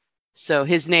 So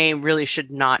his name really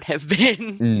should not have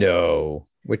been. No,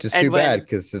 which is too bad,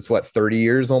 because it's 30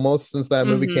 years almost since that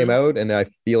movie came out. And I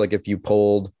feel like if you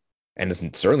polled, and it's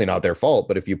certainly not their fault,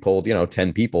 but if you polled,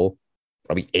 10 people,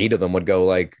 probably 8 of them would go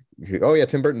like, oh yeah,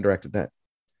 Tim Burton directed that.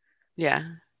 Yeah.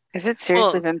 Has it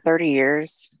seriously been 30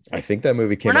 years? I think that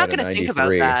movie came out in 93. We're not going to think about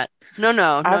that.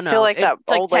 No. I feel like that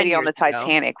it's old lady on the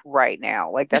Titanic right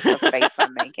now. Like that's the face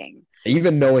I'm making.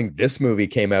 Even knowing this movie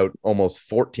came out almost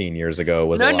 14 years ago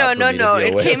was a lot for me to deal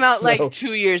It with, came out like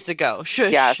 2 years ago.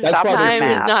 Shush. Yeah, that's probably time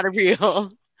is not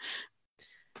real.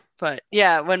 But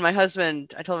yeah, when I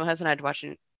told my husband I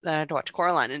had to watch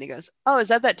Coraline, and he goes, "Oh, is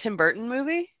that Tim Burton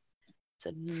movie?" I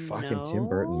said, "Fucking no. Tim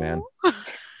Burton, man."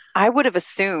 I would have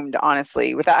assumed,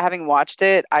 honestly, without having watched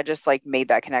it, I just like made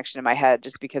that connection in my head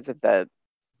just because of the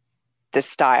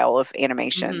style of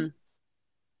animation. Mm-hmm.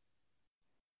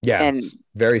 Yeah, and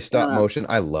very stop motion.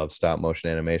 I love stop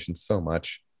motion animation so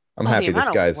much. I'm happy this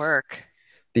guy's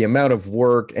the amount of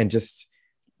work and just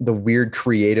the weird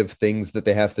creative things that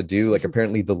they have to do. Like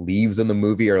apparently the leaves in the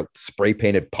movie are spray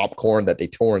painted popcorn that they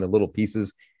tore into little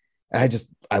pieces. And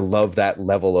I love that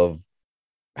level of,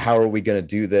 how are we going to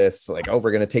do this? Like, oh, we're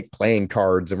going to take playing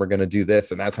cards and we're going to do this.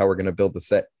 And that's how we're going to build the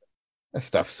set. That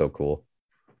stuff's so cool.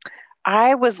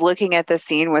 I was looking at the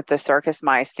scene with the circus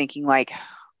mice thinking like,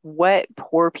 what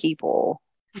poor people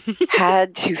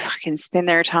had to fucking spend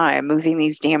their time moving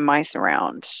these damn mice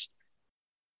around.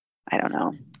 I don't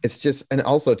know. It's just, and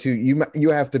also too, you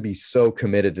have to be so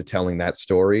committed to telling that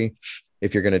story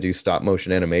if you're going to do stop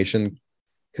motion animation,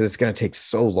 because it's going to take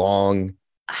so long.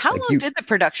 How long did the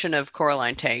production of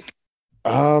Coraline take?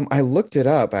 I looked it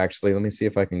up actually. Let me see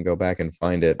if I can go back and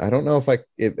find it. I don't know if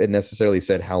it necessarily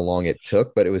said how long it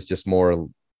took, but it was just more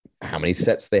how many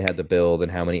sets they had to build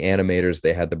and how many animators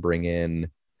they had to bring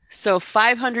in. So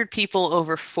 500 people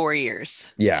over 4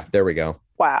 years. Yeah, there we go.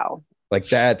 Wow. Like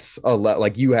that's a lot.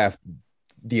 Like you have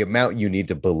the amount you need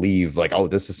to believe like, oh,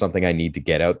 this is something I need to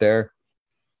get out there.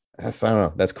 I don't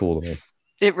know. That's cool to me.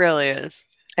 It really is.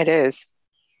 It is.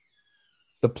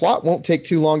 The plot won't take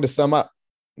too long to sum up.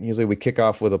 Usually we kick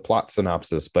off with a plot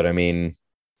synopsis, but I mean,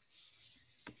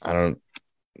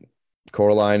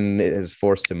 Coraline is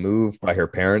forced to move by her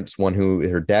parents, one who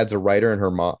her dad's a writer and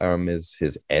her mom is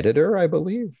his editor, I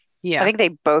believe. Yeah. I think they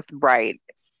both write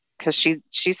because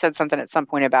she said something at some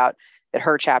point about that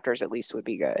her chapters at least would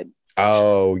be good.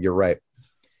 Oh, you're right.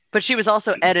 But she was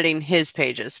also editing his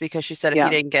pages because she said if he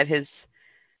didn't get his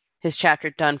chapter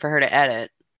done for her to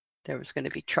edit, there was going to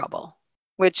be trouble.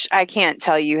 Which I can't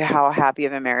tell you how happy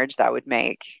of a marriage that would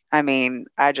make. I mean,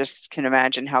 I just can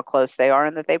imagine how close they are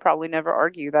and that they probably never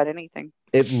argue about anything.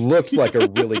 It looked like a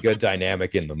really good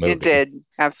dynamic in the movie. It did,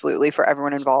 absolutely, for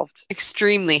everyone involved.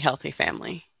 Extremely healthy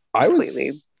family. I Completely.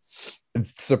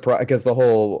 was surprised because the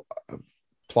whole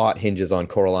plot hinges on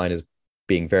Coraline as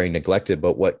being very neglected.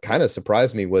 But what kind of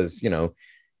surprised me was,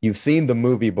 you've seen the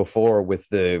movie before with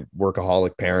the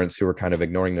workaholic parents who are kind of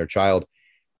ignoring their child.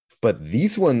 But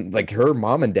these one, like her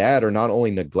mom and dad, are not only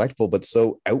neglectful, but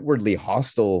so outwardly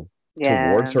hostile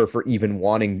towards her for even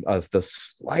wanting us the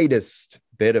slightest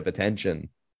bit of attention.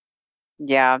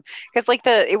 Yeah, because like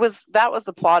that was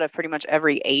the plot of pretty much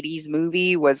every 80s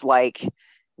movie was like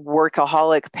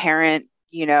workaholic parent,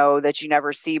 that you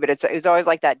never see, but it was always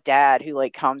like that dad who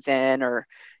like comes in or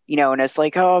and it's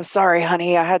like, oh, sorry,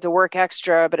 honey, I had to work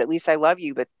extra, but at least I love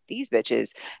you. But these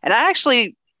bitches, and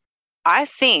I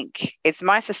think it's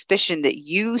my suspicion that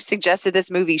you suggested this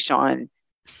movie, Sean,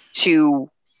 to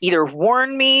either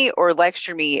warn me or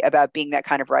lecture me about being that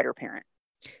kind of writer parent.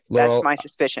 Laurel, that's my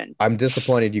suspicion. I'm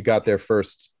disappointed you got there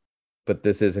first, but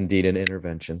this is indeed an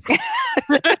intervention.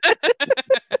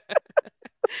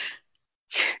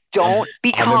 Don't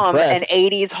become an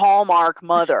 80s Hallmark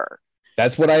mother.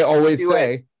 That's what I always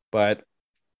say, but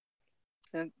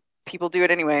people do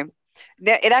it anyway.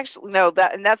 It actually, no,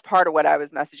 that's part of what I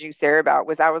was messaging Sarah about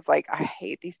was I was like, I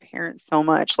hate these parents so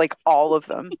much, like all of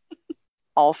them,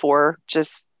 all four,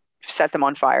 just set them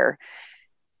on fire.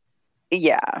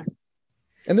 Yeah.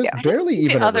 And there's barely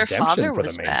even a for redemption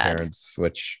the main parents,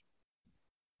 which,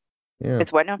 yeah.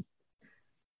 It's what now?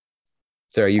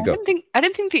 Sarah, you go. I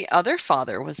didn't think the other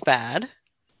father was bad.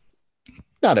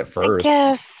 Not at first.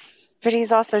 Yes, but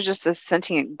he's also just a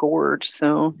sentient gourd,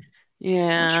 so yeah,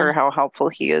 I'm not sure how helpful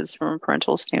he is from a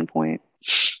parental standpoint.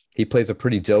 He plays a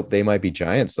pretty dope They Might Be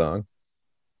Giants song.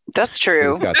 That's true.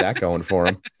 He's got that going for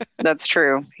him. That's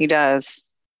true. He does.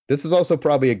 This is also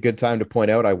probably a good time to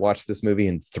point out I watched this movie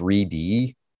in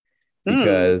 3D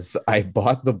because I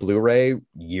bought the Blu-ray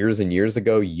years and years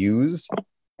ago used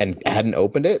and hadn't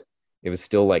opened it. It was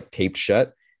still like taped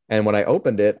shut. And when I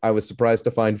opened it, I was surprised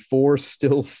to find 4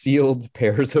 still sealed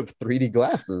pairs of 3D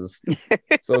glasses.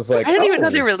 So I was like, I didn't even know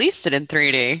they released it in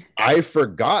 3D. I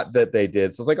forgot that they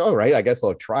did. So I was like, all right, I guess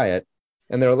I'll try it.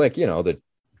 And they're like, the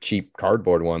cheap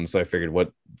cardboard ones. So I figured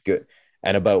what good.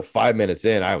 And about 5 minutes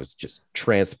in, I was just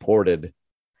transported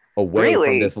away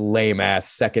from this lame ass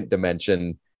second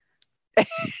dimension.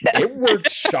 It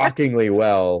worked shockingly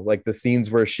well. Like the scenes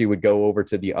where she would go over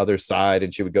to the other side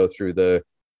and she would go through the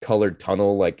colored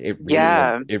tunnel. Like it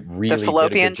really did a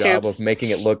good job of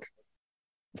making it look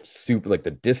super like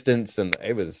the distance. And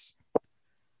it was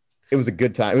a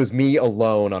good time. It was me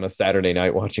alone on a Saturday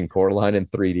night watching Coraline in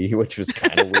 3D, which was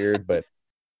kind of weird, but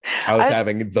I was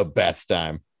having the best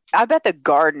time. I bet the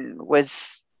garden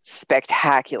was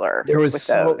spectacular. There was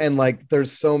and like there's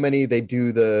so many. They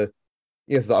do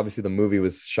obviously the movie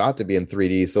was shot to be in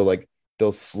 3D, so like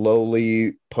they'll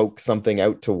slowly poke something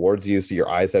out towards you so your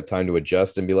eyes have time to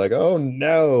adjust and be like, oh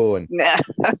no. And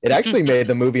it actually made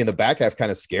the movie in the back half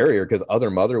kind of scarier because Other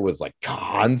Mother was like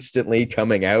constantly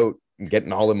coming out and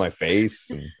getting all in my face.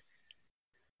 And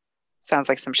sounds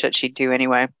like some shit she'd do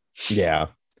anyway. Yeah.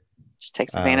 Just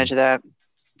takes advantage of that.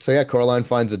 So yeah, Coraline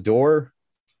finds a door.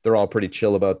 They're all pretty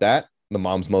chill about that. The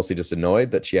mom's mostly just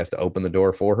annoyed that she has to open the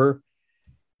door for her.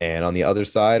 And on the other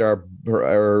side are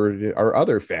our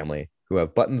other family who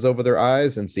have buttons over their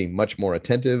eyes and seem much more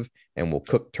attentive and will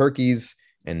cook turkeys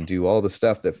and do all the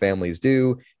stuff that families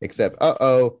do, except,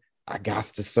 I got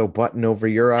to sew button over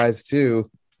your eyes too.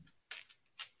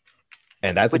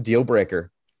 And that's a deal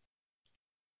breaker.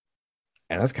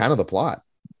 And that's kind of the plot.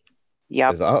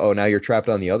 Yeah. Now you're trapped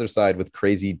on the other side with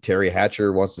crazy Terry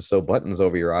Hatcher wants to sew buttons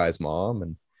over your eyes, Mom.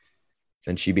 And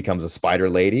then she becomes a spider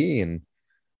lady and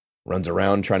runs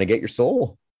around trying to get your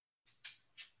soul.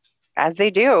 As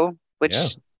they do, which,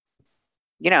 so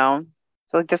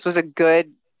like this was a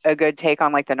good take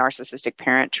on like the narcissistic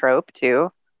parent trope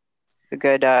too. It's a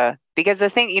good, because the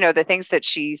things that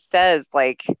she says,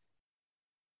 like,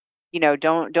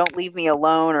 don't leave me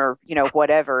alone or,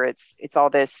 whatever. It's all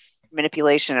this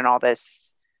manipulation and all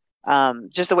this,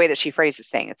 just the way that she phrases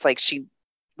things. It's like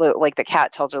like the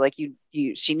cat tells her, like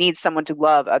she needs someone to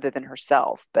love other than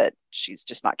herself, but she's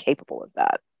just not capable of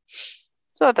that.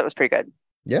 So I thought that was pretty good.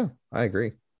 Yeah, I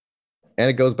agree. And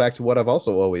it goes back to what I've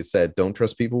also always said: don't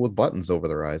trust people with buttons over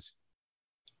their eyes.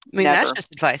 I mean, that's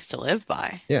just advice to live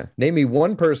by. Yeah, name me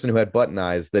one person who had button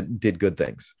eyes that did good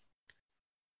things.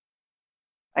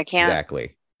 I can't.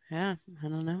 Exactly. Yeah, I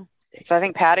don't know. So I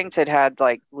think Paddington had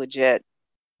like legit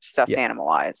stuffed animal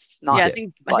eyes. I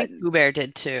think Pooh Bear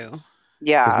did too.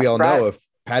 Yeah, because we all know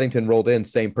Paddington rolled in,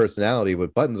 same personality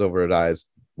with buttons over his eyes,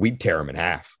 we'd tear him in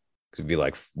half. Because we'd be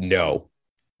like, no.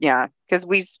 Yeah, because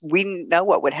we know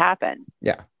what would happen.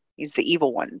 Yeah. He's the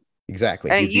evil one.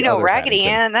 Exactly. And He's you the know, other Raggedy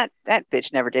Paddington. Ann, that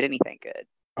bitch never did anything good.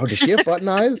 Oh, does she have button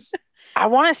eyes? I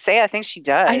want to say I think she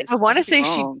does. I want to could be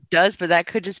say she wrong. does, but that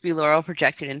could just be Laurel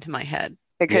projected into my head.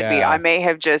 It could be. Yeah. I may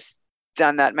have just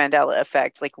done that Mandela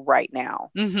effect like right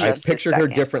now. Mhm. I Just a pictured her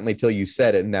second. differently till you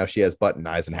said it, and now she has button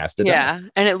eyes and has to die. Yeah,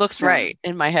 and it looks Yeah. right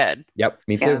in my head. Yep,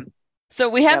 me Yeah. too. So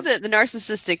we have the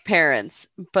narcissistic parents,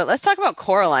 but let's talk about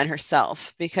Coraline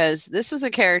herself, because this was a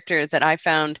character that I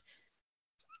found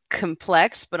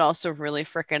complex, but also really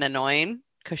freaking annoying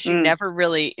because she Mm. never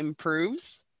really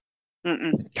improves.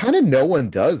 Mm-mm. Kind of no one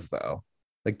does, though.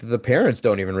 Like the parents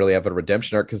don't even really have a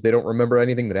redemption arc because they don't remember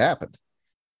anything that happened.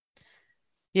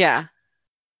 Yeah.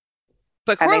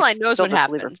 But And they Coraline knows still what don't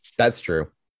believe her. happens. That's true.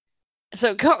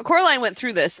 So Coraline went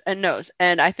through this and knows.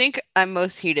 And I think I'm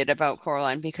most heated about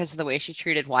Coraline because of the way she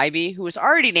treated Wybie, who was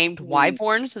already named Mm.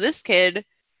 Wyborn. So this kid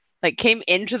like came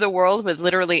into the world with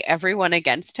literally everyone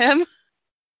against him.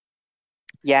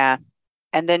 Yeah.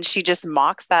 And then she just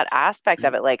mocks that aspect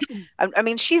of it. Like, I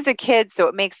mean, she's a kid, so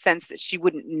it makes sense that she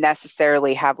wouldn't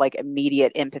necessarily have like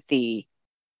immediate empathy,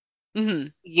 Hmm.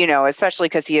 you know, especially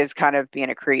because he is kind of being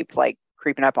a creep, like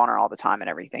creeping up on her all the time and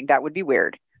everything. That would be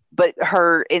weird. But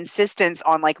her insistence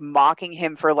on like mocking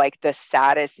him for like the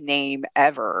saddest name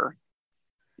ever,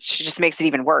 she just makes it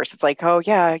even worse. It's like, oh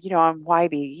yeah, you know, I'm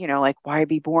Wybie, you know, like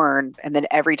Wybie born. And then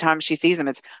every time she sees him,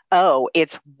 it's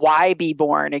Wybie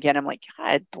born again. I'm like,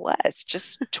 God bless.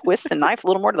 Just twist the knife a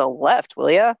little more to the left, will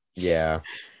ya? Yeah.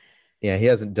 Yeah, he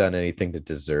hasn't done anything to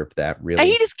deserve that, really. And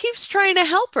he just keeps trying to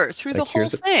help her through the Like, whole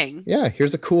here's a- thing. Yeah,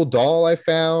 here's a cool doll I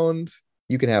found.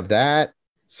 You can have that.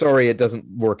 Sorry, it doesn't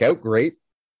work out great.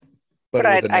 But it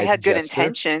was a I nice had good gesture.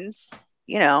 intentions,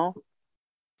 you know.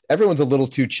 Everyone's a little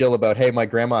too chill about, hey, my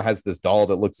grandma has this doll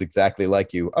that looks exactly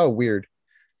like you. Oh, weird.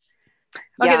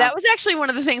 Okay, Yeah. that was actually one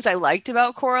of the things I liked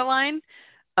about Coraline.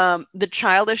 The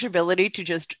childish ability to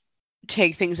just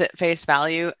take things at face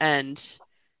value and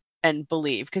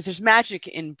believe, because there's magic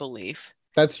in belief.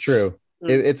 That's true. Mm.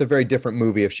 It's a very different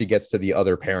movie if she gets to the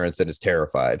other parents and is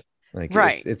terrified. Like,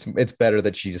 Right. It's better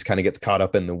that she just kind of gets caught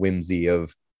up in the whimsy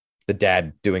of the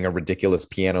dad doing a ridiculous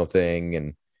piano thing.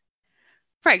 And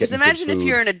Right, because getting good imagine if food.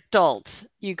 you're an adult,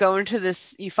 you go into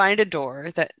this, you find a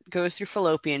door that goes through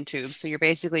fallopian tubes, so you're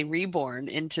basically reborn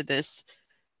into this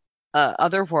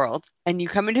other world, and you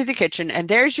come into the kitchen, and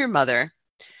there's your mother,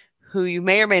 who you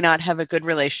may or may not have a good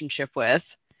relationship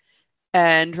with,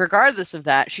 and regardless of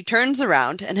that, she turns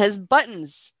around and has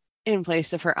buttons in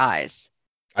place of her eyes.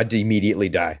 I'd immediately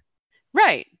die.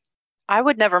 Right. I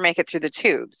would never make it through the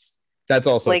tubes. That's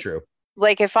also Like- true.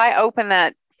 Like if I open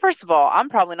that, first of all, I'm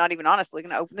probably not even honestly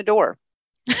going to open the door.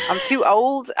 I'm too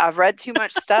old. I've read too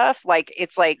much stuff. Like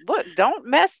it's like, look, don't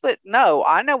mess with. No,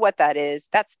 I know what that is.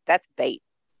 That's bait.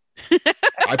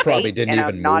 I probably Bait, didn't and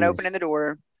even I'm not move. opening the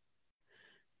door.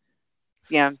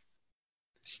 Yeah,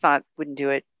 just not wouldn't do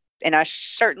it, and I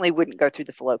certainly wouldn't go through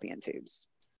the fallopian tubes.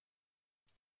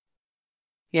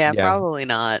 Yeah, Yeah. probably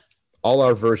not. All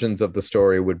our versions of the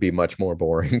story would be much more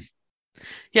boring.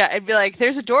 Yeah, it'd be like,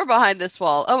 there's a door behind this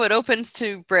wall. Oh, it opens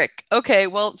to brick. Okay,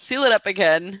 well, seal it up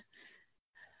again.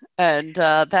 And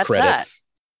that's that. Credits.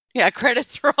 Yeah,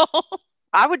 credits roll.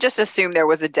 I would just assume there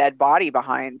was a dead body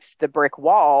behind the brick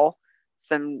wall,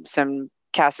 some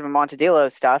Casa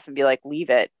Montedillo stuff, and be like,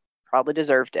 leave it. Probably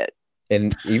deserved it.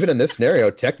 And even in this scenario,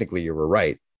 technically you were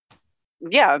right.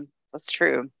 Yeah, that's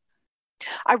true.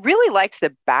 I really liked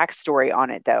the backstory on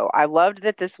it, though. I loved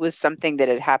that this was something that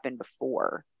had happened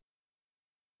before.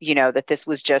 You know, that this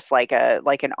was just like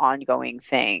an ongoing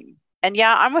thing. And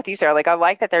yeah, I'm with you, Sarah. Like, I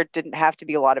like that there didn't have to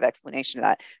be a lot of explanation of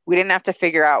that. We didn't have to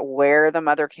figure out where the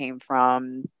mother came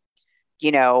from,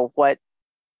 you know, what,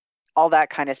 all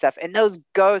that kind of stuff. And those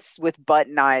ghosts with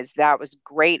button eyes, that was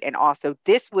great. And also,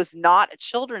 this was not a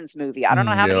children's movie. I don't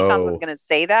know how many times I'm No. going to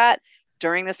say that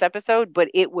during this episode, but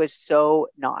it was so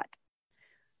not.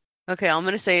 Okay, all I'm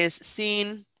going to say is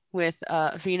scene with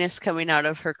Venus coming out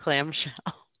of her clamshell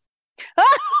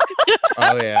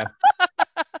Oh yeah.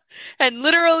 and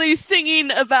literally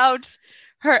singing about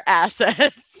her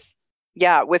assets.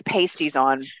 Yeah, with pasties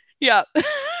on. Yeah.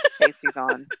 Pasties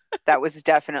on. That was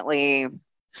definitely.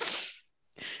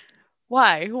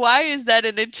 Why? Why is that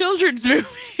in a children's movie?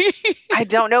 I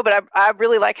don't know, but I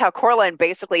really like how Coraline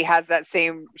basically has that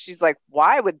same. She's like,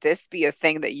 why would this be a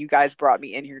thing that you guys brought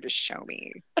me in here to show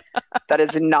me? That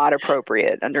is not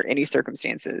appropriate under any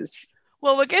circumstances.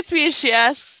 Well, what gets me is she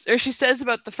asks, or she says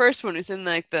about the first one who's in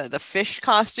like the fish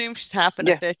costume. She's half in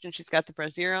a Yeah. fish and she's got the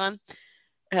brassiere on.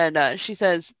 And she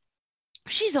says,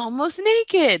 she's almost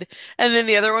naked. And then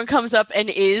the other one comes up and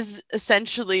is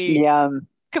essentially Yeah.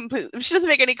 completely, she doesn't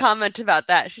make any comment about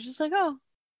that. She's just like, oh,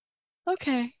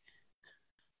 okay.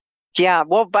 Yeah.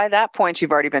 Well, by that point,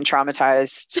 you've already been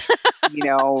traumatized. You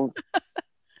know,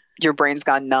 your brain's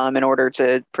gone numb in order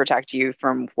to protect you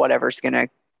from whatever's going to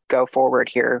go forward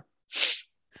here.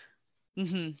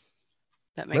 Hmm.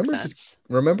 That makes sense.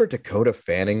 Remember Dakota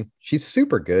Fanning? She's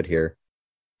super good here.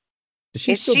 Does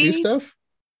she Is still do she? stuff?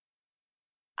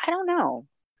 I don't know.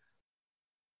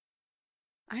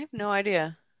 I have no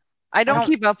idea. I don't don't-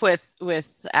 keep up with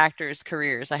actors'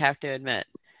 careers, I have to admit.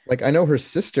 Like, I know her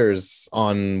sister's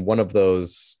on one of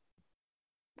those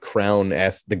Crown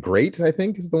S, The Great, I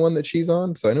think, is the one that she's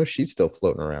on. So I know she's still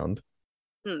floating around.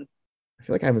 Hmm. I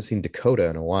feel like I haven't seen Dakota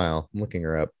in a while. I'm looking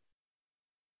her up.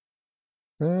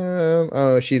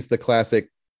 Oh, she's the classic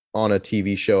on a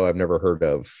TV show I've never heard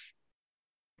of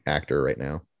actor right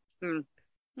now.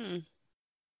 Hmm.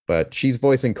 But she's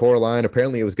voicing Coraline.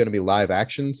 Apparently, it was going to be live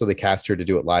action, so they cast her to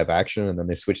do it live action, and then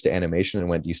they switched to animation and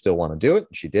went, "Do you still want to do it?"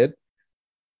 She did.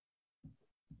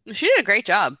 She did a great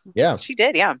job. Yeah, She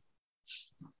did. Yeah.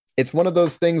 it's one of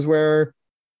those things where,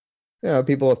 you know,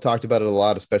 people have talked about it a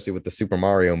lot, especially with the Super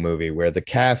Mario movie, where the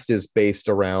cast is based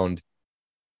around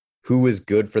who is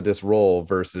good for this role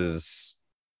versus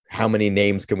how many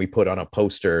names can we put on a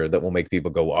poster that will make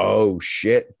people go, "Oh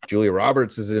shit, Julia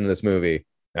Roberts is in this movie.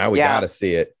 Now we Yeah. gotta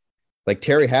see it." Like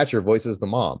Terry Hatcher voices the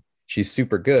mom. She's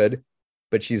super good,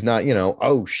 but she's not, you know,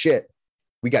 "Oh shit,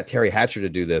 we got Terry Hatcher to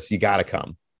do this. You gotta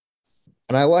come."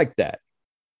 And I like that.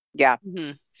 Yeah.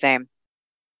 Mhm. Same.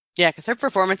 Yeah, because her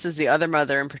performance as the other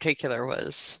mother in particular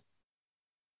was,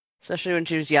 especially when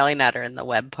she was yelling at her in the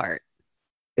web part.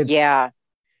 Yeah.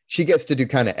 She gets to do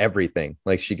kind of everything.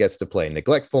 Like she gets to play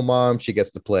neglectful mom, she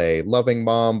gets to play loving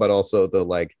mom, but also the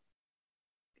like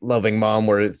loving mom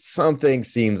where something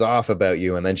seems off about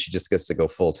you, and then she just gets to go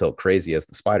full tilt crazy as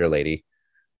the spider lady.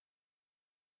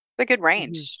 It's a good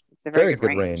range. Mm-hmm. It's a Very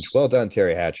good range. Well done,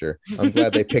 Terry Hatcher. I'm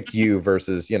glad they picked you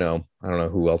versus, you know, I don't know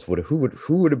who else who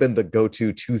would have been the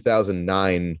go-to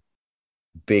 2009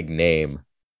 big name.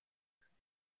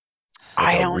 Like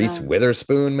I a don't Reese know.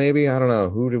 Witherspoon, maybe. I don't know.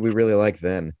 Who did we really like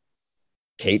then?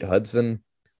 Kate Hudson.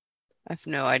 I have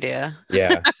no idea.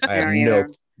 Yeah, I have don't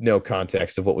either. no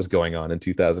context of what was going on in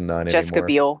 2009 Jessica anymore.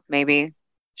 Biel, maybe.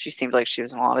 She seemed like she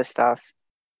was in a lot of stuff.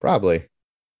 Probably.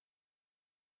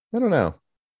 I don't know.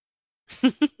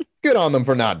 Good on them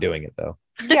for not doing it though.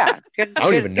 Yeah. Good, I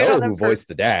don't even know on them who for- voiced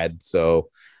the dad, so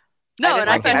No, didn't and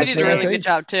I like thought he did a Hodgman, I really think. good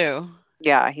job too.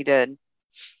 Yeah, he did.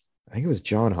 I think it was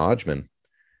John Hodgman.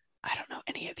 I don't know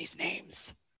any of these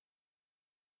names.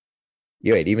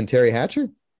 You wait, even Terry Hatcher?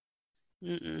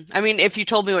 Mm-mm. I mean, if you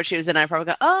told me what she was in, I'd probably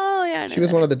go, oh, yeah, I know She was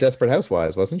that. one of the Desperate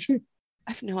Housewives, wasn't she?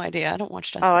 I have no idea. I don't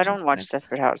watch Desperate Oh, I don't watch Housewives.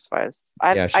 Desperate Housewives.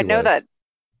 Yeah, she I know was. that.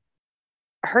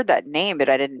 I heard that name, but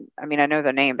I didn't. I mean, I know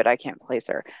the name, but I can't place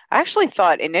her. I actually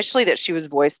thought initially that she was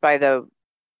voiced by the,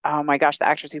 oh my gosh, the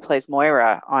actress who plays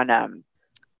Moira on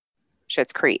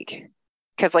Schitt's Creek,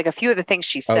 because like a few of the things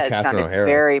she said Catherine sounded O'Hara.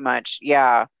 very much,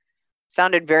 yeah,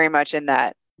 sounded very much in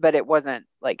that, but it wasn't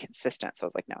like consistent. So I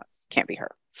was like, no, it can't be her.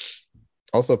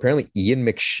 Also, apparently Ian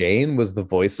McShane was the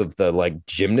voice of the like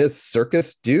gymnast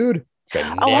circus dude.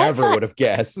 I Oh, I never thought- would have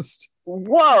guessed.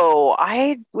 Whoa,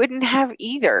 I wouldn't have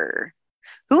either.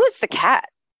 Who is the cat?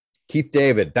 Keith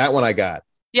David, that one I got.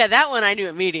 Yeah, that one I knew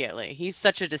immediately. He's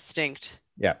such a distinct.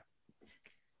 Yeah.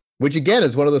 Which again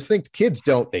is one of those things kids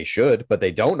they should, but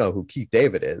they don't know who Keith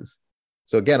David is.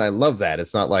 So again, I love that.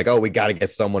 It's not like, oh, we got to get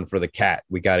someone for the cat.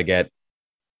 We got to get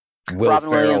Will Robin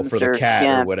Ferrell Williams for the or- cat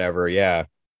yeah. or whatever. Yeah.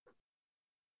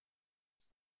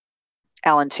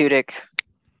 Alan Tudyk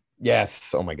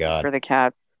Yes. Oh my God. for the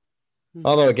cat.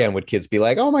 Although again, would kids be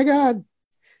like, oh my God,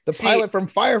 the See- pilot from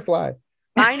Firefly?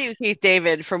 I knew Keith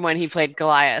David from when he played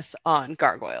Goliath on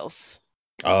Gargoyles.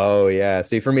 Oh yeah.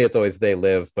 See, for me, it's always They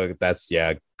Live, but that's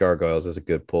Gargoyles is a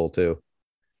good pull too.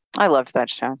 I loved that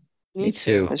show. Me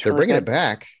too. It's They're really bringing good. it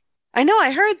back, I know,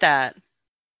 I heard that.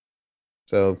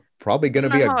 so probably going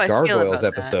to I don't be a know how I feel Gargoyles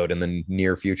about that. episode in the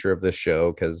near future of this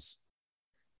show because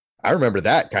I remember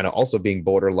that kind of also being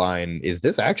borderline. Is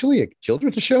this actually a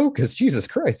children's show? Because Jesus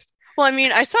Christ. Well, I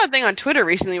mean, I saw a thing on Twitter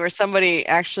recently where somebody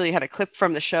actually had a clip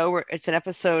from the show where it's an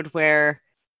episode where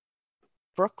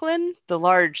Brooklyn, the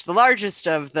largest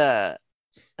of the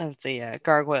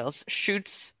gargoyles,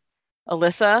 shoots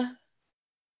Alyssa,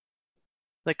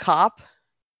 the cop,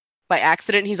 by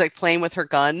accident. He's like playing with her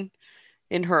gun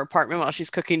in her apartment while she's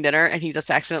cooking dinner, and he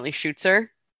just accidentally shoots her.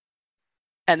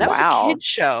 And that was Wow. a kid's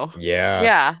show. Yeah.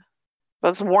 Yeah,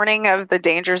 That's warning of the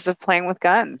dangers of playing with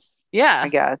guns, yeah, I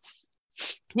guess.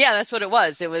 yeah. That's what it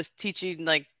was. It was teaching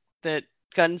like that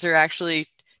guns are actually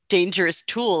dangerous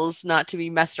tools not to be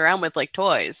messed around with like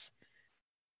toys.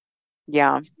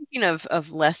 Yeah. Speaking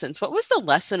of lessons, what was the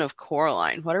lesson of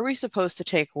Coraline? What are we supposed to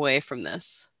take away from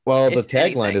this? Well, the If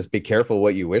tagline anything? is "Be careful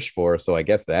what you wish for," so I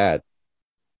guess that.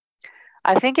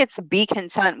 I think it's be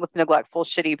content with neglectful,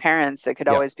 shitty parents. It could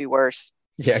Yep. always be worse.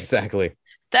 Yeah, exactly.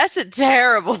 That's a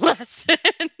terrible lesson.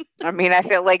 I mean, I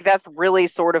feel like that's really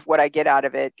sort of what I get out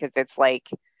of it because it's like,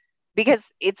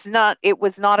 because it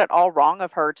was not at all wrong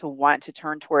of her to want to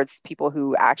turn towards people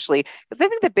who actually, because I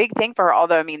think the big thing for her,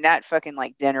 although I mean, that fucking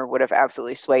like dinner would have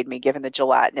absolutely swayed me given the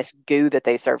gelatinous goo that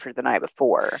they served her the night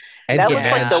before. And That Yeah.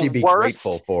 looks like demand the she be worst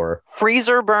grateful for.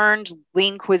 freezer burned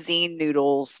lean cuisine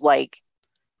noodles, like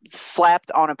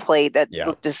slapped on a plate that Yeah.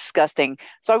 looked disgusting.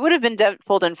 So I would have been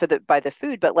pulled in by the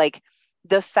food, but like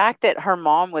the fact that her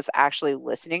mom was actually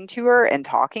listening to her and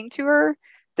talking to her,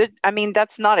 I mean,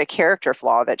 that's not a character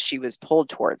flaw that she was pulled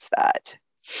towards that.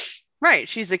 Right.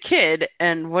 She's a kid,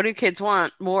 and what do kids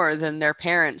want more than their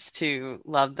parents to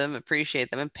love them, appreciate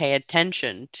them, and pay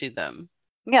attention to them?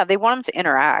 Yeah, they want them to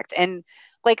interact. And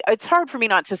like it's hard for me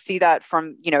not to see that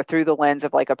from, through the lens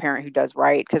of like a parent who does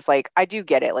write, because like I do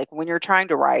get it. Like when you're trying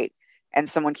to write and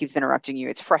someone keeps interrupting you,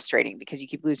 it's frustrating because you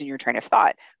keep losing your train of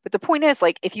thought. But the point is,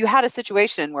 like, if you had a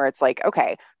situation where it's like,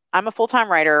 okay, I'm a full-time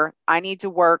writer, I need to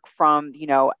work from,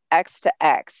 X to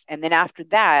X. And then after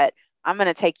that, I'm going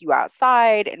to take you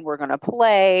outside and we're going to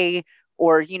play,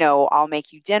 or, I'll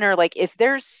make you dinner. Like if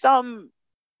there's some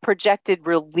projected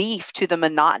relief to the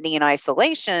monotony and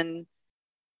isolation,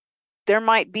 there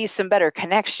might be some better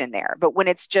connection there. But when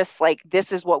it's just like,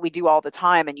 this is what we do all the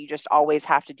time and you just always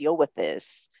have to deal with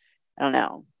this, I don't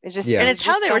know. It's just, Yeah. And it's it's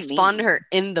how just they so respond to mean. her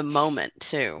in the moment,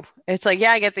 too. It's like,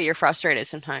 yeah, I get that you're frustrated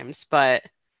sometimes, but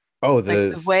Oh, like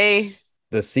the way.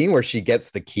 the scene where she gets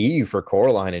the key for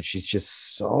Coraline and she's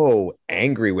just so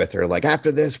angry with her. Like,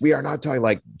 after this, we are not talking.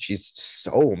 Like, she's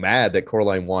so mad that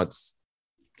Coraline wants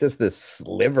just this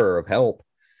sliver of help.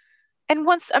 And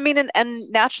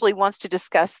and naturally wants to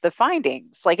discuss the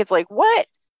findings. Like, it's like, what?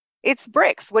 It's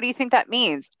bricks. What do you think that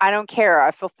means? I don't care. I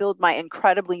fulfilled my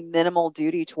incredibly minimal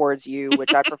duty towards you,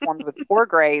 which I performed with poor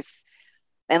grace.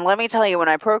 And let me tell you, when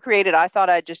I procreated, I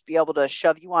thought I'd just be able to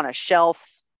shove you on a shelf,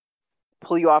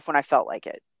 pull you off when I felt like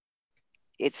it.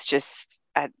 It's just,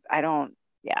 I don't,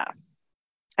 yeah.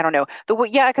 I don't know.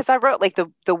 Yeah, because I wrote like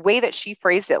the way that she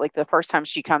phrased it, like the first time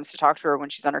she comes to talk to her when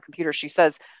she's on her computer, she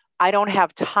says, I don't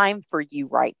have time for you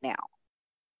right now.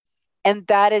 And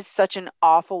that is such an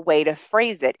awful way to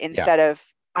phrase it instead of,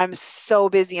 I'm so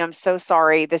busy, I'm so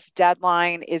sorry. This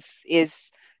deadline is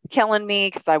killing me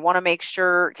because I want to make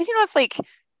sure, because it's like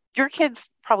your kids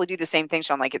probably do the same thing,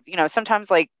 Sean. Like sometimes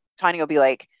like Tiny will be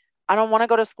like, I don't want to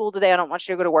go to school today. I don't want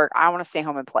you to go to work. I want to stay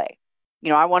home and play.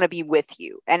 I want to be with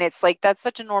you. And it's like that's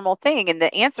such a normal thing. And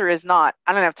the answer is not,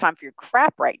 I don't have time for your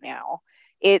crap right now.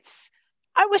 It's,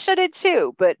 I wish I did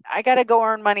too, but I gotta go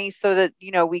earn money so that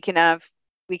we can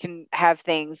have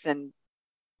things. And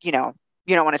you don't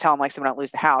want to tell them like someone don't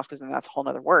lose the house because then that's a whole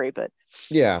nother worry. But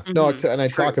Yeah, no, Mhm. and I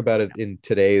True. talk about it in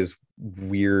today's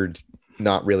weird,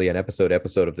 not really an episode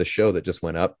of the show that just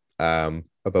went up,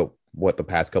 about what the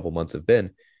past couple months have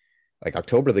been. Like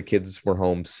October, the kids were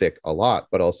home sick a lot,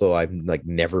 but also I've like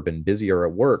never been busier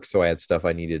at work, so I had stuff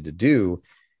I needed to do,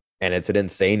 and it's an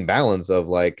insane balance of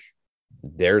like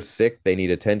they're sick, they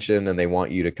need attention, and they want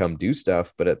you to come do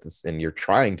stuff, but and you're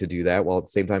trying to do that while at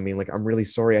the same time being like, I'm really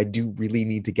sorry, I do really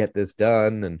need to get this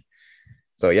done. And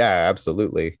so yeah,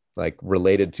 absolutely, like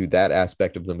related to that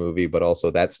aspect of the movie, but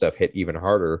also that stuff hit even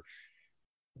harder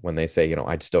when they say,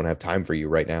 I just don't have time for you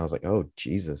right now. I was like, oh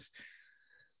Jesus.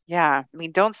 yeah, I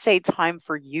mean, don't say time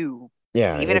for you.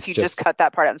 Yeah, Even if it's you just just cut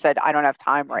that part out and said, I don't have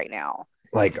time right now.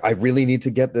 like, I really need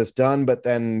to get this done, but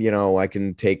then I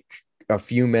can take a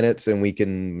few minutes and we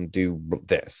can do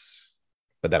this,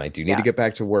 but then I do need to get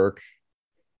back to work.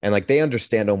 And like they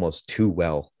understand almost too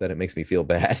well that it makes me feel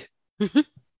bad.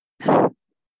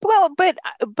 Well, but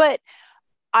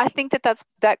I think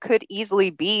that could easily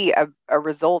be a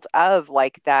result of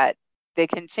like that the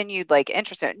continued like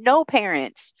interest in it. No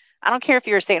parents, I don't care if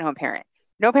you're a stay-at-home parent,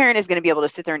 no parent is going to be able to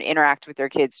sit there and interact with their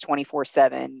kids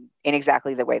 24/7 in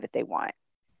exactly the way that they want.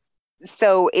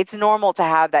 So it's normal to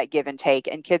have that give and take,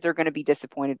 and kids are going to be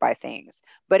disappointed by things.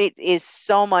 But it is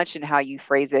so much in how you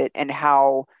phrase it and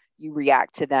how you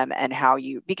react to them and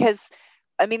because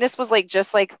I mean, this was like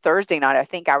just like Thursday night. I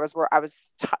think I was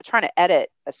trying to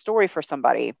edit a story for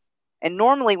somebody, and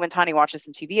normally when Tiny watches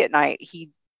some TV at night,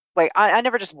 he like I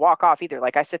never just walk off either.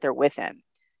 Like I sit there with him,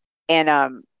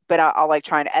 and but I'll like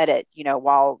try and edit,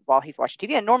 while he's watching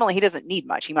TV. And normally he doesn't need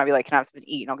much. He might be like, "Can I have something to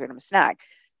eat?" And I'll give him a snack.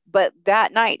 But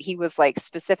that night he was like,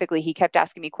 specifically, he kept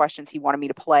asking me questions. He wanted me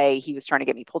to play. He was trying to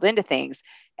get me pulled into things.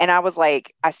 And I was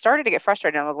like, I started to get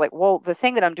frustrated. And I was like, well, the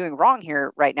thing that I'm doing wrong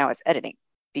here right now is editing,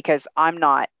 because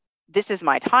this is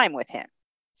my time with him.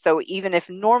 So even if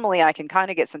normally I can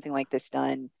kind of get something like this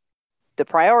done, the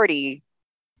priority,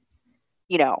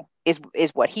 is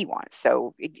what he wants.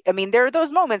 So, I mean, there are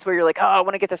those moments where you're like, oh, I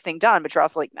want to get this thing done, but you're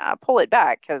also like, nah, pull it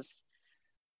back, because,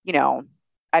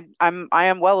 I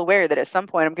am well aware that at some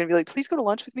point I'm going to be like, please go to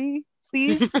lunch with me,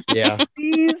 please. Yeah,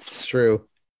 Please. it's true.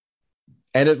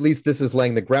 And at least this is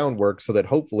laying the groundwork so that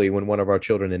hopefully when one of our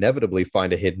children inevitably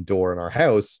find a hidden door in our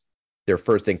house, their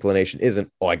first inclination isn't,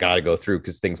 oh, I got to go through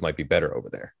because things might be better over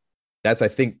there. That's, I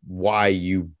think, why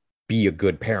you be a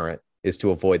good parent, is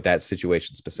to avoid that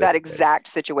situation specifically. That exact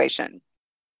situation.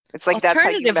 It's like that's how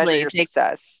you measure your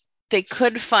success. They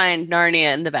could find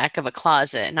Narnia in the back of a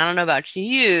closet. And I don't know about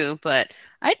you, but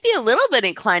I'd be a little bit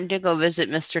inclined to go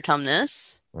visit Mr.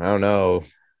 Tumnus. I don't know.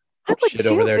 Shit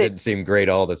over there didn't seem great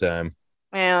all the time.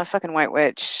 Yeah, fucking White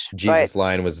Witch. Jesus'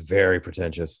 line was very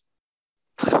pretentious.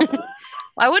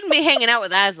 I wouldn't be hanging out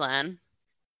with Aslan.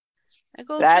 I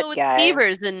go chill with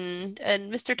beavers and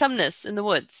Mr. Tumnus in the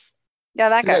woods. Yeah,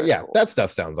 that guy. Yeah, cool. That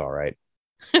stuff sounds all right.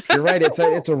 You're right.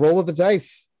 It's a roll of the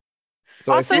dice.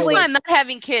 So also, that's why I'm not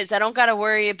having kids. I don't got to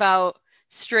worry about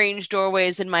strange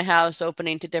doorways in my house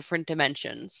opening to different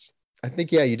dimensions. I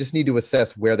think, you just need to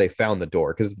assess where they found the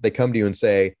door. Because if they come to you and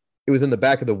say it was in the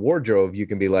back of the wardrobe, you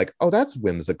can be like, oh, that's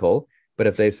whimsical. But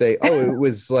if they say, oh, it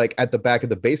was like at the back of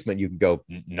the basement, you can go,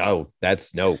 no,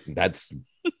 that's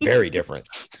very different.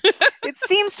 It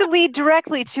seems to lead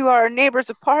directly to our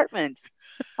neighbor's apartments.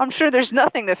 I'm sure there's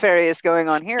nothing nefarious going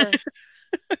on here.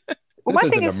 This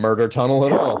isn't a murder tunnel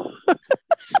at all.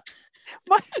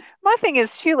 My thing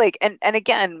is too, like, and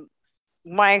again,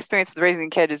 my experience with raising a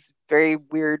kid is very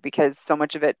weird because so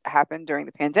much of it happened during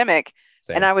the pandemic.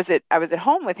 Same. And I was at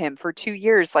home with him for 2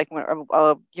 years, like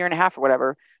a year and a half or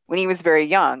whatever, when he was very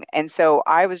young. And so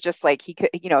I was just like, he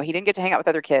didn't get to hang out with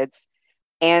other kids.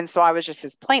 And so I was just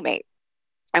his playmate,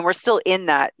 and we're still in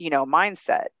that,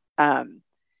 mindset.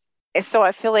 And so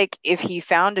I feel like if he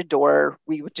found a door,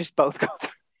 we would just both go through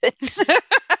it.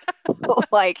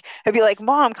 Like, I'd be like,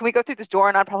 Mom, can we go through this door?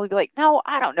 And I'd probably be like, no,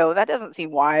 I don't know. That doesn't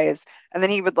seem wise. And then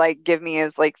he would like give me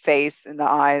his like face and the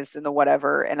eyes and the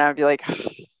whatever. And I'd be like,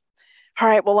 all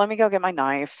right, well, let me go get my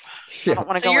knife. I don't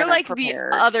want to go. So you're like the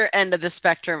other end of the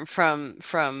spectrum from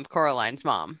Coraline's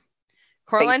mom.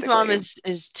 Coraline's mom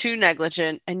is too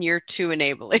negligent and you're too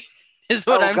enabling. Is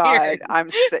what I'm hearing. I'm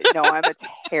a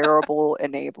terrible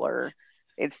enabler.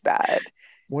 It's bad.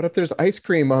 What if there's ice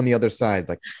cream on the other side?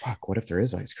 Like, fuck, what if there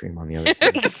is ice cream on the other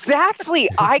side? Exactly.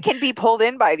 I can be pulled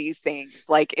in by these things.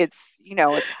 Like, I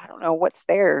don't know what's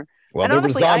there. Well, and there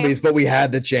were zombies, but we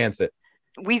had to chance it.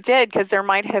 We did, because there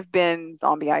might have been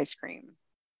zombie ice cream.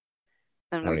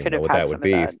 And I don't even know what that would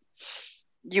be.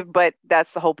 But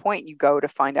that's the whole point. You go to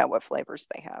find out what flavors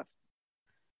they have.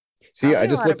 See, I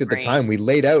just looked at the time. We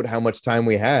laid out how much time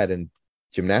we had, and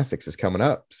gymnastics is coming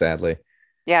up, sadly.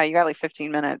 Yeah, you got like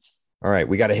 15 minutes. All right,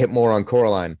 we got to hit more on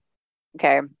Coraline.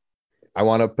 Okay. I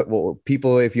want to put,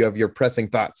 people, if you have your pressing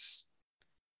thoughts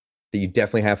that you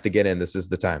definitely have to get in, this is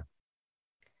the time.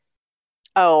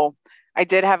 Oh, I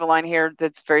did have a line here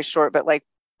that's very short, but like,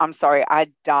 I'm sorry,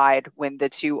 I died when the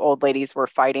two old ladies were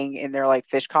fighting in their like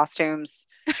fish costumes.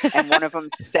 And one of them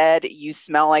said, "You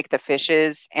smell like the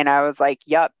fishes." And I was like,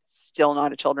 yep, still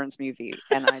not a children's movie.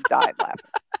 And I died laughing.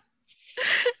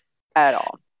 At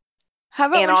all. How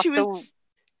about when she was...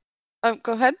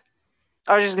 go ahead.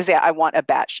 I was just going to say, I want a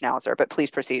bat schnauzer, but please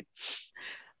proceed.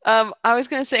 I was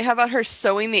going to say, how about her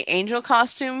sewing the angel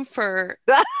costume for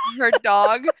her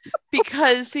dog?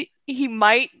 Because he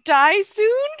might die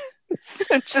soon.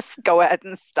 So just go ahead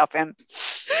and stuff him.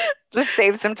 Just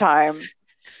save some time.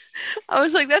 I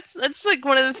was like, that's like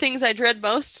one of the things I dread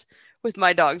most with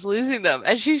my dogs, losing them.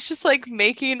 And she's just like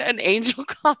making an angel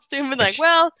costume and like,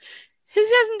 well, his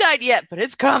hasn't died yet, but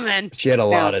it's coming. She had a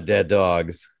lot of dead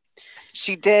dogs.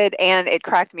 She did, and it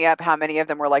cracked me up how many of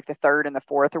them were like the third and the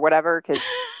fourth or whatever. Because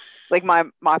like my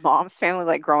mom's family,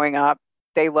 like growing up,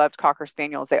 they loved Cocker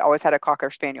Spaniels. They always had a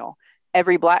Cocker Spaniel.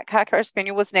 Every black Cocker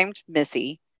Spaniel was named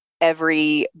Missy.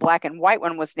 Every black and white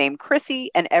one was named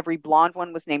Chrissy, and every blonde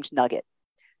one was named Nugget.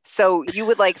 So you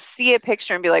would like see a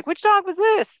picture and be like, which dog was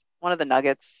this? One of the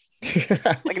Nuggets.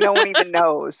 Like no one even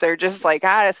knows. They're just like,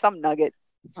 some Nugget.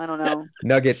 I don't know.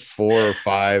 Nugget 4 or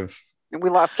 5. We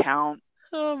lost count.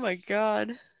 Oh my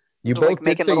God. You both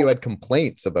did say you had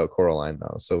complaints about Coraline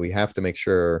though, so we have to make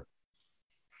sure.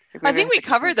 I think we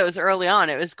covered those early on.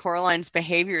 It was Coraline's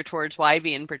behavior towards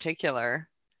Wybie in particular.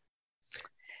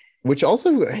 Which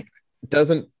also,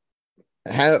 doesn't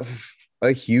have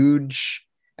a huge,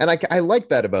 and I like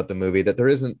that about the movie, that there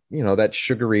isn't, that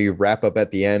sugary wrap up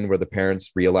at the end where the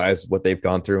parents realize what they've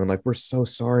gone through and like, we're so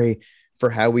sorry for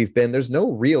how we've been. There's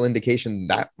no real indication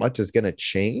that much is going to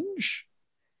change.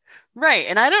 Right.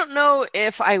 And I don't know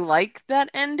if I like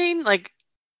that ending. Like,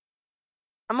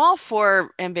 I'm all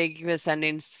for ambiguous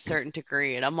endings to a certain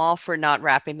degree, and I'm all for not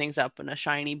wrapping things up in a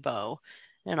shiny bow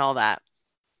and all that.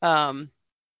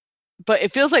 But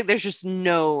it feels like there's just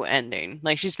no ending.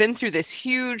 Like, she's been through this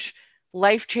huge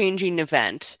life-changing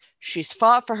event. She's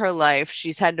fought for her life.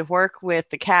 She's had to work with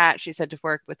the cat. She's had to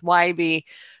work with Wybie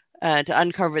to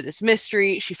uncover this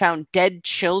mystery. She found dead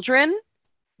children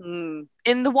in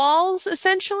the walls,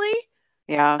 essentially.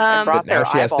 Yeah. But now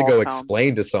she has to go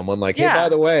explain to someone like, hey, by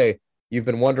the way, you've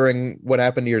been wondering what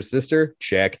happened to your sister?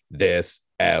 Check this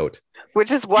out. Which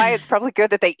is why it's probably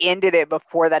good that they ended it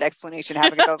before that explanation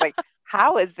happened. Because I was like,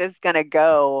 how is this going to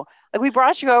go? Like, we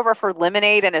brought you over for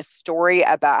lemonade and a story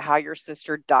about how your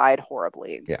sister died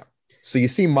horribly. Yeah. So you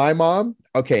see my mom?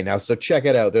 Okay, now, so check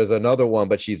it out. There's another one,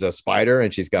 but she's a spider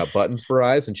and she's got buttons for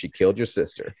eyes and she killed your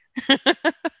sister.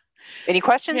 Any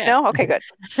questions? Yeah. No? Okay, good.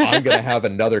 I'm going to have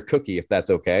another cookie if that's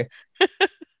okay.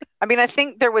 I mean, I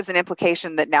think there was an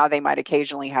implication that now they might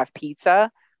occasionally have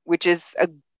pizza, which is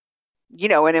an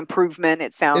improvement.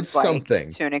 It sounds it's like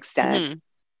something to an extent,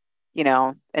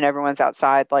 and everyone's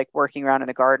outside like working around in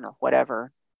the garden or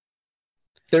whatever.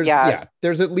 There's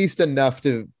at least enough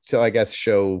to I guess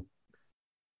show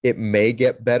it may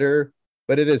get better,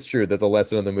 but it is true that the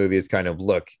lesson of the movie is kind of,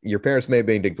 look, your parents may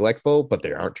be neglectful, but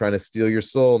they aren't trying to steal your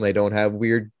soul and they don't have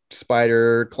weird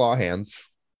spider claw hands.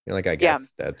 You're like, I guess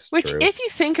that's Which, true. if you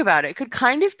think about it, could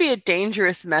kind of be a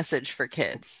dangerous message for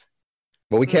kids.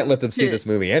 Well, we can't let them see this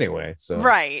movie anyway. So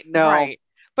right.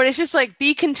 But it's just like,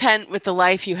 be content with the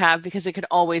life you have because it could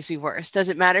always be worse. Does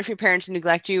it matter if your parents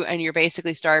neglect you and you're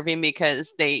basically starving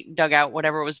because they dug out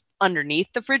whatever was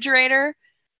underneath the refrigerator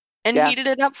and heated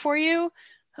it up for you?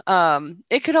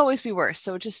 It could always be worse.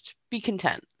 So just be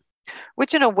content.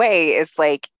 Which in a way is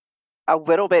like a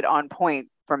little bit on point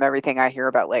from everything I hear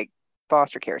about like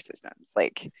foster care systems.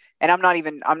 Like, and I'm not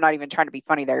even trying to be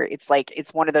funny there. It's like,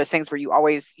 it's one of those things where you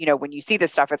always, when you see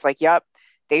this stuff, it's like, yep,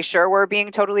 they sure were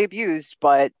being totally abused,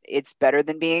 but it's better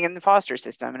than being in the foster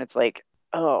system. And it's like,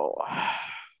 oh,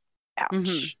 ouch.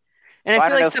 Mm-hmm. And well, I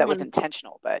feel like if that was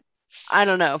intentional, but I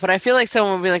don't know. But I feel like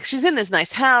someone would be like, she's in this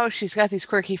nice house. She's got these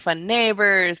quirky, fun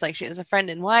neighbors. Like, she has a friend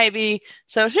in Wybie.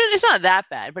 So it's not that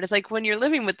bad. But it's like, when you're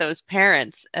living with those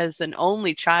parents as an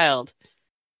only child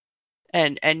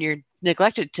and you're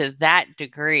neglected to that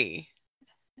degree,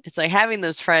 it's like having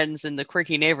those friends and the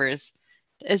quirky neighbors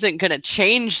isn't going to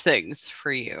change things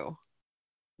for you.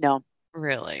 No.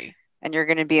 Really. And you're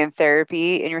going to be in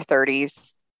therapy in your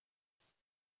 30s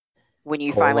when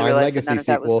you finally realize that none of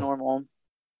that was normal.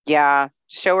 Yeah.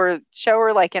 Show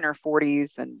her like in her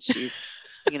 40s and she's,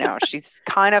 she's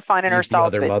kind of finding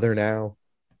herself. The other mother now.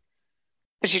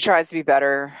 But she tries to be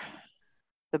better.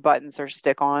 The buttons are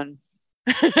stick on.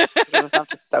 You don't have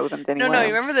to sew them to anywhere. No,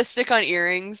 you remember the stick-on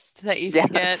earrings that you used to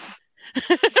get?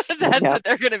 That's what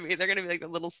they're gonna be. They're gonna be like the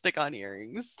little stick-on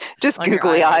earrings. Just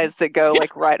googly eyes that go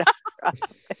like right up.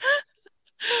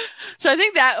 So I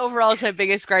think that overall is my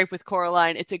biggest gripe with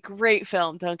Coraline. It's a great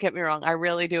film. Don't get me wrong. I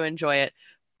really do enjoy it.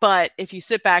 But if you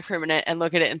sit back for a minute and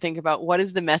look at it and think about what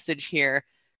is the message here,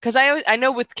 because I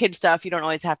know with kid stuff you don't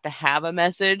always have to have a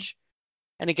message.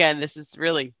 And again, this is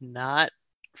really not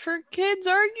for kids,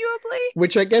 arguably.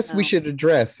 Which I guess we should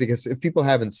address, because if people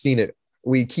haven't seen it,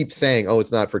 we keep saying, oh,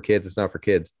 it's not for kids. It's not for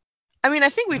kids. I mean, I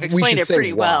think we've explained it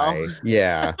pretty well.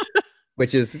 Yeah.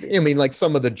 Which is, I mean, like,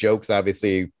 some of the jokes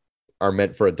obviously are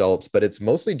meant for adults, but it's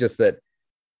mostly just that,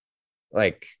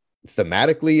 like,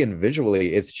 thematically and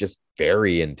visually, it's just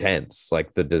very intense.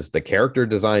 Like, the character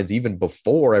designs, even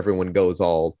before everyone goes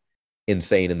all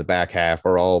insane in the back half,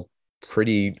 are all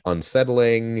pretty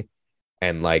unsettling.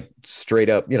 And like, straight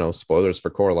up, spoilers for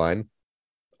Coraline,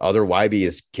 other Wybie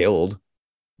is killed.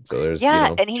 So there's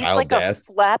and he's child like death.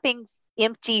 A flapping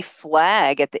empty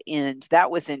flag at the end. That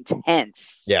was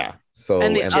intense. Yeah. So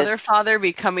and the other father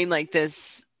becoming like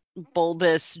this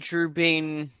bulbous,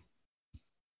 drooping,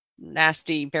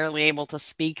 nasty, barely able to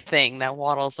speak thing that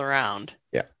waddles around.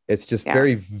 Yeah. It's just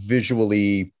very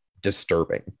visually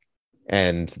disturbing.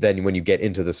 And then when you get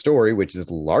into the story, which is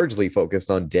largely focused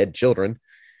on dead children,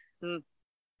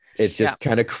 it just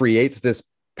kind of creates this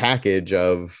package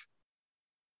of,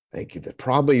 like,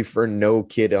 probably for no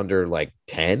kid under like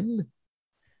 10.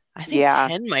 I think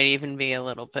 10 might even be a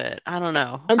little bit. I don't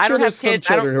know. I'm sure I don't there's have kids.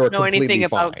 Some children I don't know anything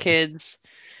about fine. Kids.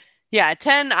 Yeah,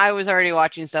 10, I was already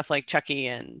watching stuff like Chucky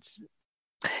and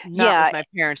not Yeah. with my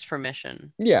parents'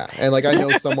 permission. Yeah, and like I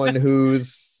know someone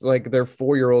who's like their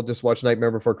 4-year-old just watched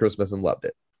Nightmare Before Christmas and loved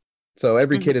it. So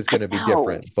every kid is going to be know.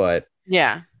 different, but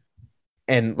Yeah.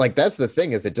 and like that's the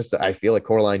thing is it just I feel like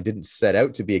Coraline didn't set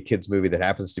out to be a kids movie that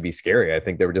happens to be scary. I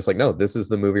think they were just like, no, this is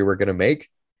the movie we're going to make.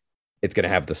 It's going to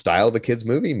have the style of a kids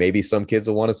movie. Maybe some kids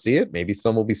will want to see it. Maybe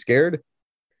some will be scared.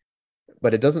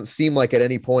 But it doesn't seem like at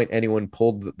any point anyone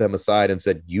pulled them aside and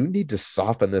said, you need to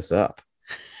soften this up,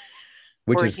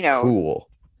 which Or, is you know, cool.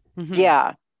 Mhm.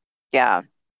 Yeah. Yeah.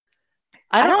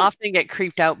 I don't don't- often get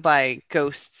creeped out by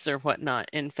ghosts or whatnot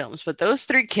in films, but those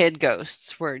 3 kid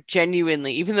ghosts were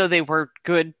genuinely, even though they were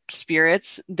good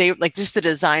spirits, they like just the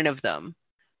design of them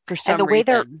for some the way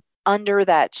they're reason. Under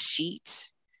that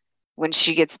sheet when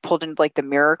she gets pulled into like the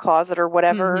mirror closet or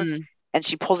whatever, Mhm. and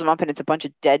she pulls them up and it's a bunch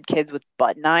of dead kids with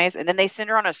button eyes, and then they send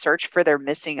her on a search for their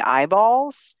missing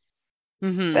eyeballs.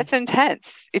 Mhm. That's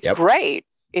intense. It's Yep. great.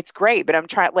 It's great, but I'm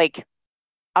trying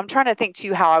to think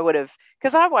too how I would have,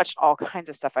 because I watched all kinds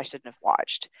of stuff I shouldn't have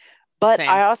watched. But Same.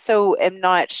 I also am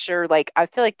not sure, like, I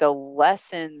feel like the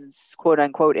lessons, quote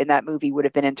unquote, in that movie would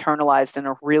have been internalized in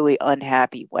a really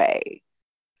unhappy way.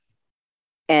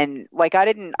 And like I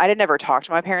didn't ever talk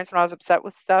to my parents when I was upset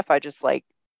with stuff. I just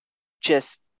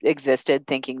existed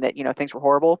thinking that, things were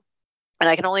horrible. And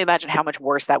I can only imagine how much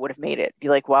worse that would have made it. Be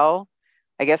like, well,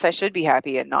 I guess I should be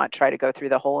happy and not try to go through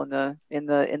the hole in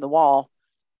the wall,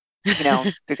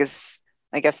 because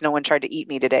I guess no one tried to eat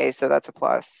me today, so that's a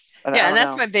plus. I Yeah, don't and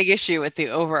that's know. my big issue with the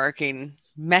overarching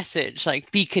message,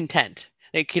 like be content.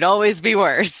 It could always be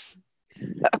worse.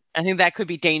 I think that could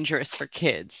be dangerous for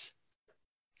kids.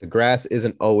 The grass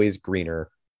isn't always greener,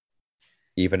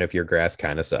 even if your grass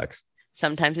kind of sucks.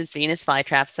 Sometimes it's Venus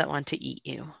flytraps that want to eat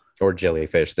you. Or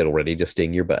jellyfish that'll ready to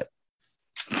sting your butt.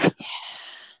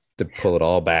 To pull it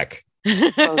all back.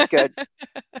 That was good.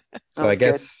 So I was good.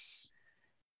 guess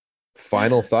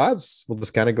final thoughts. We'll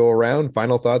just kind of go around.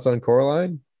 Final thoughts on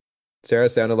Coraline. Sarah,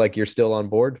 sounded like you're still on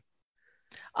board.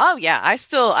 Oh yeah, I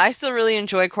still really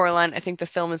enjoy Coraline. I think the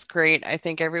film is great. I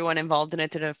think everyone involved in it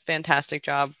did a fantastic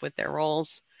job with their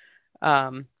roles.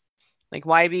 Like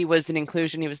Wybie was an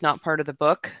inclusion. He was not part of the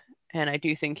book, and I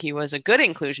do think he was a good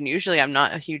inclusion. Usually, I'm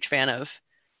not a huge fan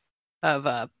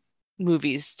of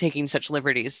movies taking such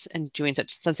liberties and doing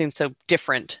something so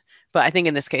different. But I think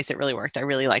in this case, it really worked. I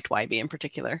really liked Wybie in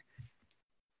particular.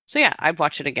 So yeah, I'd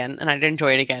watch it again, and I'd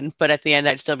enjoy it again. But at the end,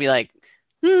 I'd still be like,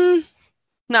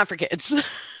 not for kids.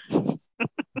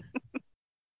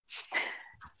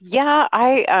 Yeah,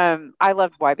 I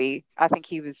loved Wybie. I think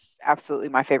he was absolutely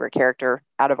my favorite character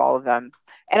out of all of them.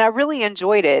 And I really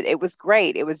enjoyed it. It was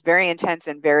great. It was very intense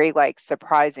and very like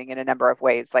surprising in a number of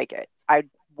ways. Like I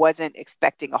wasn't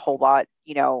expecting a whole lot,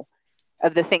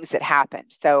 of the things that happened.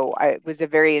 So it was a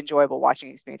very enjoyable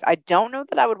watching experience. I don't know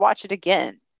that I would watch it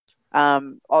again.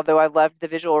 Although I loved the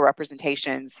visual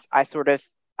representations, I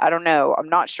don't know. I'm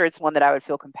not sure it's one that I would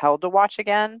feel compelled to watch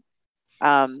again.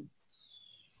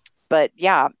 But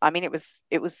yeah, I mean, it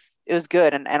was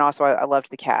good. And also I loved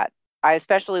the cat. I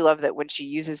especially love that when she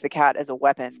uses the cat as a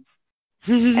weapon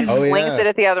and Oh, flings yeah. it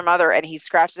at the other mother and he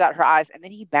scratches out her eyes and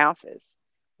then he bounces,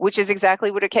 which is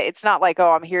exactly what it's not like, oh,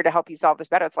 I'm here to help you solve this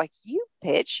battle. It's like, you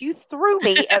bitch, you threw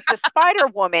me at the Spider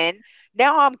Woman.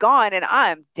 Now I'm gone and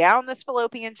I'm down this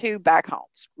fallopian tube back home.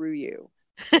 Screw you.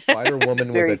 Spider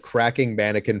Woman with a cracking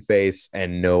mannequin face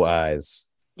and no eyes.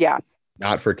 Yeah.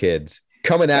 Not for kids.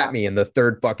 Coming at me in the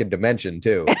third fucking dimension,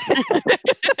 too.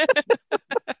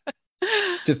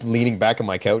 Just leaning back on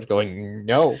my couch going,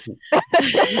 no.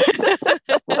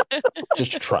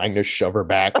 Just trying to shove her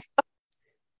back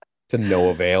to no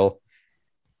avail.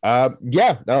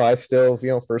 Yeah, no, I still,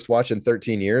 first watch in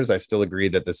 13 years, I still agree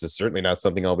that this is certainly not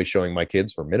something I'll be showing my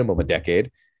kids for minimum a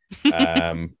decade.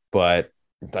 But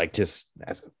like, just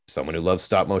as someone who loves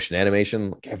stop motion animation,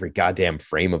 like every goddamn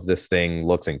frame of this thing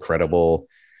looks incredible.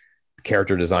 The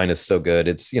character design is so good.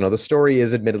 It's, the story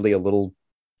is admittedly a little,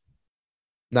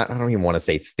 I don't even want to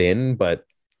say thin, but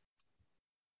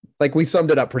like we summed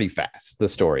it up pretty fast, the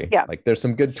story. Yeah. Like there's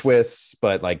some good twists,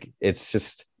 but like, it's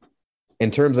just,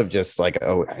 in terms of just like,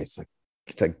 oh,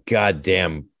 it's a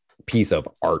goddamn piece of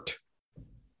art,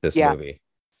 this movie.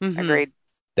 Agreed.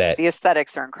 That The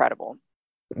aesthetics are incredible.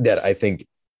 that I think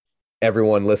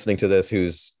everyone listening to this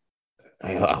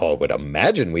I would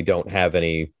imagine we don't have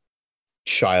any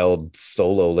child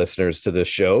solo listeners to this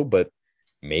show, but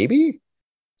maybe.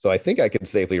 So I think I could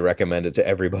safely recommend it to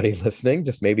everybody listening.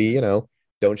 Just maybe,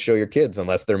 don't show your kids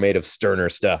unless they're made of sterner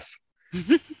stuff.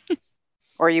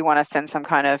 Or you want to send some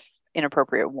kind of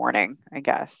inappropriate warning, I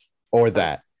guess, Or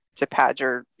that. to pad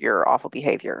your awful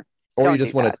behavior. Or Don't you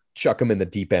just do want to that. chuck them in the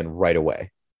deep end right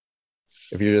away.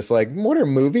 If you're just like, what are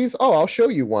movies? Oh, I'll show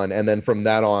you one. And then from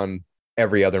that on,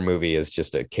 every other movie is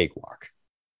just a cakewalk.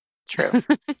 True.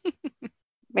 I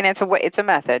mean, it's a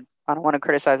method. I don't want to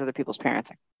criticize other people's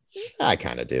parenting. I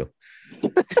kind of do.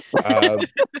 All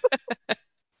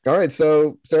right.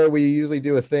 So, Sarah, we usually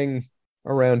do a thing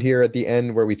around here at the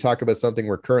end where we talk about something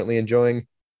we're currently enjoying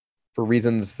for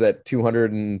reasons that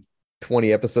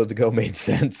 220 episodes ago made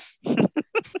sense.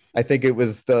 I think it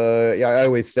was I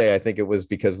always say I think it was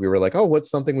because we were like, oh, what's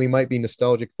something we might be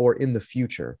nostalgic for in the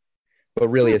future? But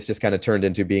really, it's just kind of turned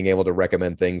into being able to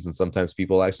recommend things. And sometimes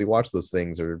people actually watch those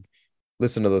things or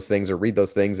listen to those things or read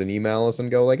those things and email us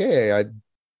and go like, hey, I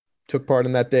took part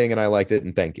in that thing and I liked it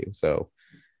and thank you. So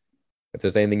if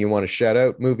there's anything you want to shout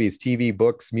out, movies, TV,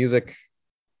 books, music.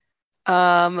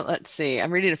 Let's see.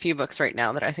 I'm reading a few books right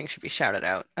now that I think should be shouted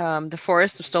out. The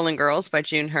Forest of Stolen Girls by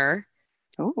June Her.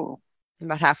 Ooh. I'm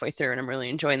about halfway through and I'm really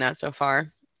enjoying that so far.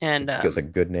 And Feels like a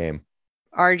good name.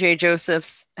 R.J.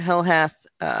 Joseph's Hell Hath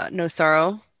No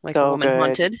Sorrow, Like a Woman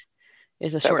Haunted,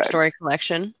 is a short story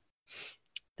collection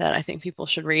that I think people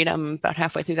should read. I'm about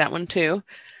halfway through that one too.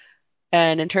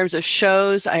 And in terms of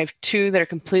shows, I have two that are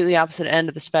completely opposite end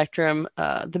of the spectrum.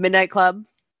 The Midnight Club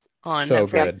on So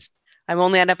Netflix. good. I'm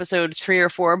only on episodes 3 or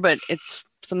 4, but it's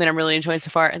something I'm really enjoying so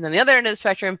far. And then the other end of the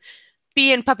spectrum,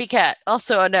 Bee and Puppy Cat,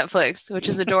 also on Netflix, which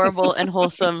is adorable and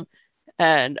wholesome.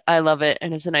 And I love it.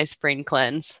 And it's a nice brain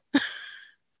cleanse.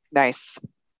 Nice.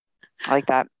 I like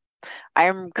that. I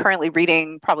am currently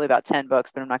reading probably about 10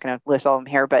 books, but I'm not going to list all of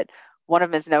them here. But one of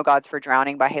them is No Gods for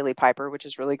Drowning by Haley Piper, which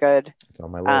is really good. It's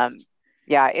on my list.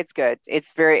 Yeah, it's good.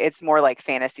 It's more like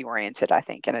fantasy oriented, I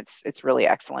think, and it's really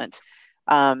excellent.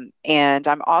 And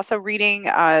I'm also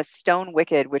reading Stone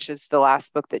Wicked, which is the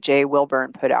last book that Jay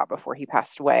Wilburn put out before he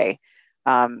passed away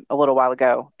a little while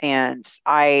ago. And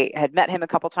I had met him a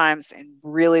couple times and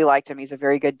really liked him. He's a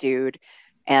very good dude.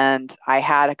 And I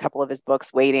had a couple of his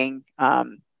books waiting.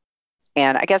 And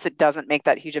I guess it doesn't make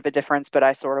that huge of a difference, but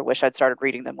I sort of wish I'd started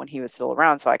reading them when he was still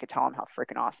around so I could tell him how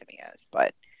freaking awesome he is.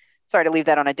 But sorry to leave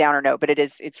that on a downer note, but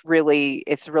it's really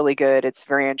good. It's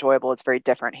very enjoyable. It's very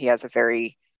different. He has a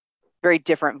very, very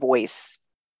different voice.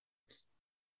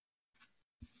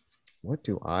 What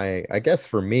do I guess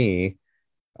for me,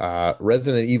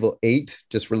 Resident Evil 8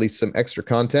 just released some extra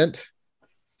content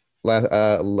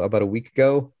about a week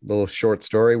ago, a little short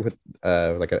story with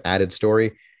like an added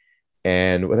story.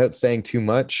 And without saying too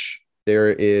much,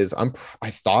 I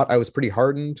thought I was pretty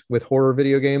hardened with horror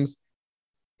video games.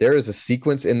 There is a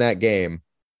sequence in that game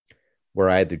where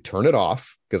I had to turn it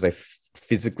off because I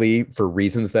physically, for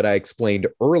reasons that I explained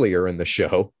earlier in the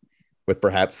show, with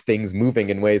perhaps things moving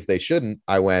in ways they shouldn't,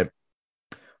 I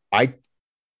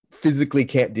physically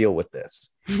can't deal with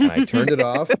this. And I turned it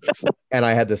off and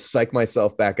I had to psych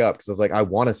myself back up because I was like, I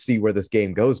want to see where this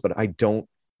game goes, but I don't.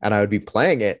 And I would be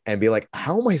playing it and be like,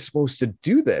 how am I supposed to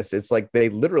do this? It's like they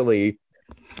literally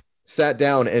sat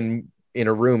down and in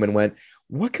a room and went,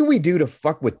 what can we do to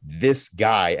fuck with this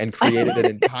guy? And created an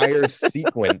entire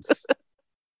sequence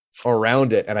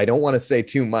around it. And I don't want to say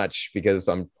too much because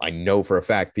I know for a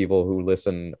fact people who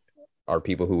listen are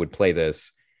people who would play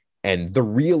this. And the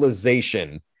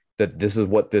realization that this is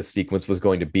what this sequence was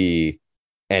going to be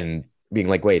and being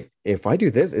like, wait, if I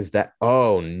do this, is that,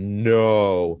 oh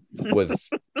no, was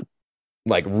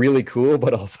like really cool,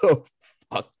 but also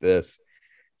fuck this.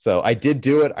 So I did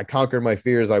do it. I conquered my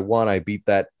fears. I won. I beat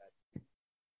that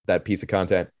piece of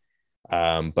content.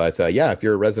 But yeah, if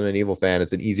you're a Resident Evil fan,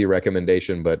 it's an easy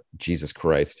recommendation, but Jesus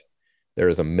Christ, there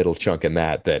is a middle chunk in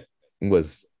that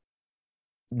was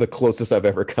the closest I've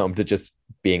ever come to just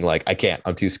being like, I can't,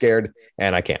 I'm too scared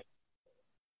and I can't.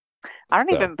 I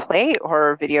don't even play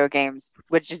horror video games,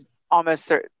 which is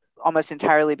almost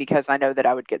entirely because I know that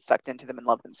I would get sucked into them and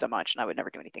love them so much and I would never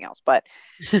do anything else. But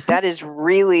that is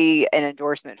really an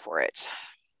endorsement for it.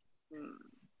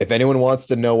 If anyone wants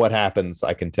to know what happens,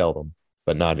 I can tell them,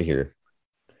 but not here.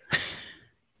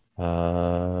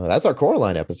 That's our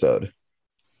Coraline episode.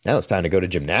 Now it's time to go to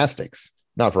gymnastics.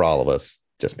 Not for all of us,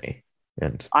 just me.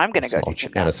 And I'm going to go to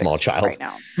gymnastics and a small child right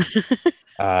now.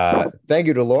 Thank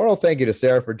you to Laurel. Thank you to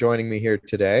Sarah for joining me here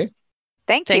today.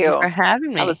 Thank you you for having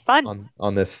me. That was fun.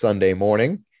 On this Sunday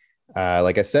morning.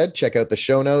 Like I said, check out the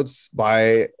show notes.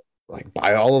 Buy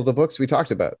all of the books we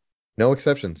talked about. No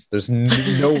exceptions. There's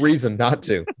no reason not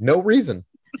to. No reason.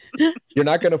 You're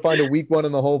not going to find a weak one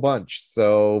in the whole bunch.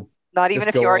 So not even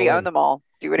if you already own them all.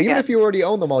 Do it again. Even if you already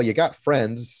own them all, you got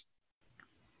friends.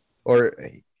 Or,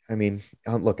 I mean,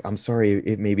 look, I'm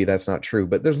sorry, maybe that's not true,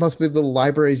 but there must be little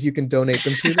libraries you can donate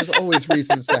them to. There's always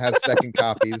reasons to have second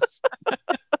copies.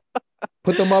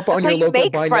 Put them up on your local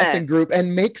Buy Nothing group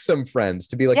and make some friends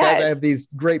to be like, guys, I have these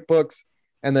great books.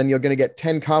 and then you're going to get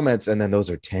 10 comments, and then those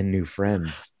are 10 new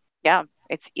friends. Yeah,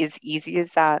 it's as easy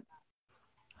as that.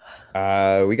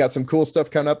 We got some cool stuff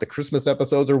coming up. The Christmas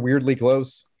episodes are weirdly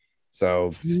close,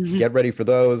 so get ready for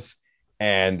those.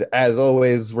 And as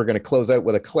always, we're going to close out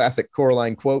with a classic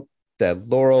Coraline quote that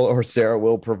Laurel or Sarah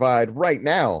will provide right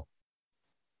now.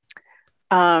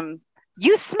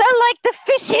 You smell like the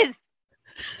fishes.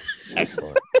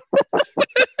 Excellent.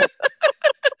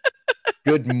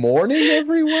 Good morning,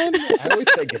 everyone. I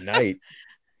always say good night.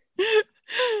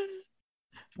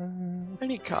 I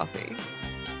need coffee.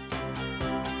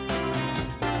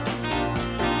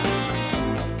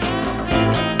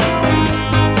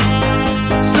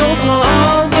 So for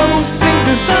all those things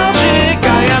nostalgic,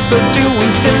 I also do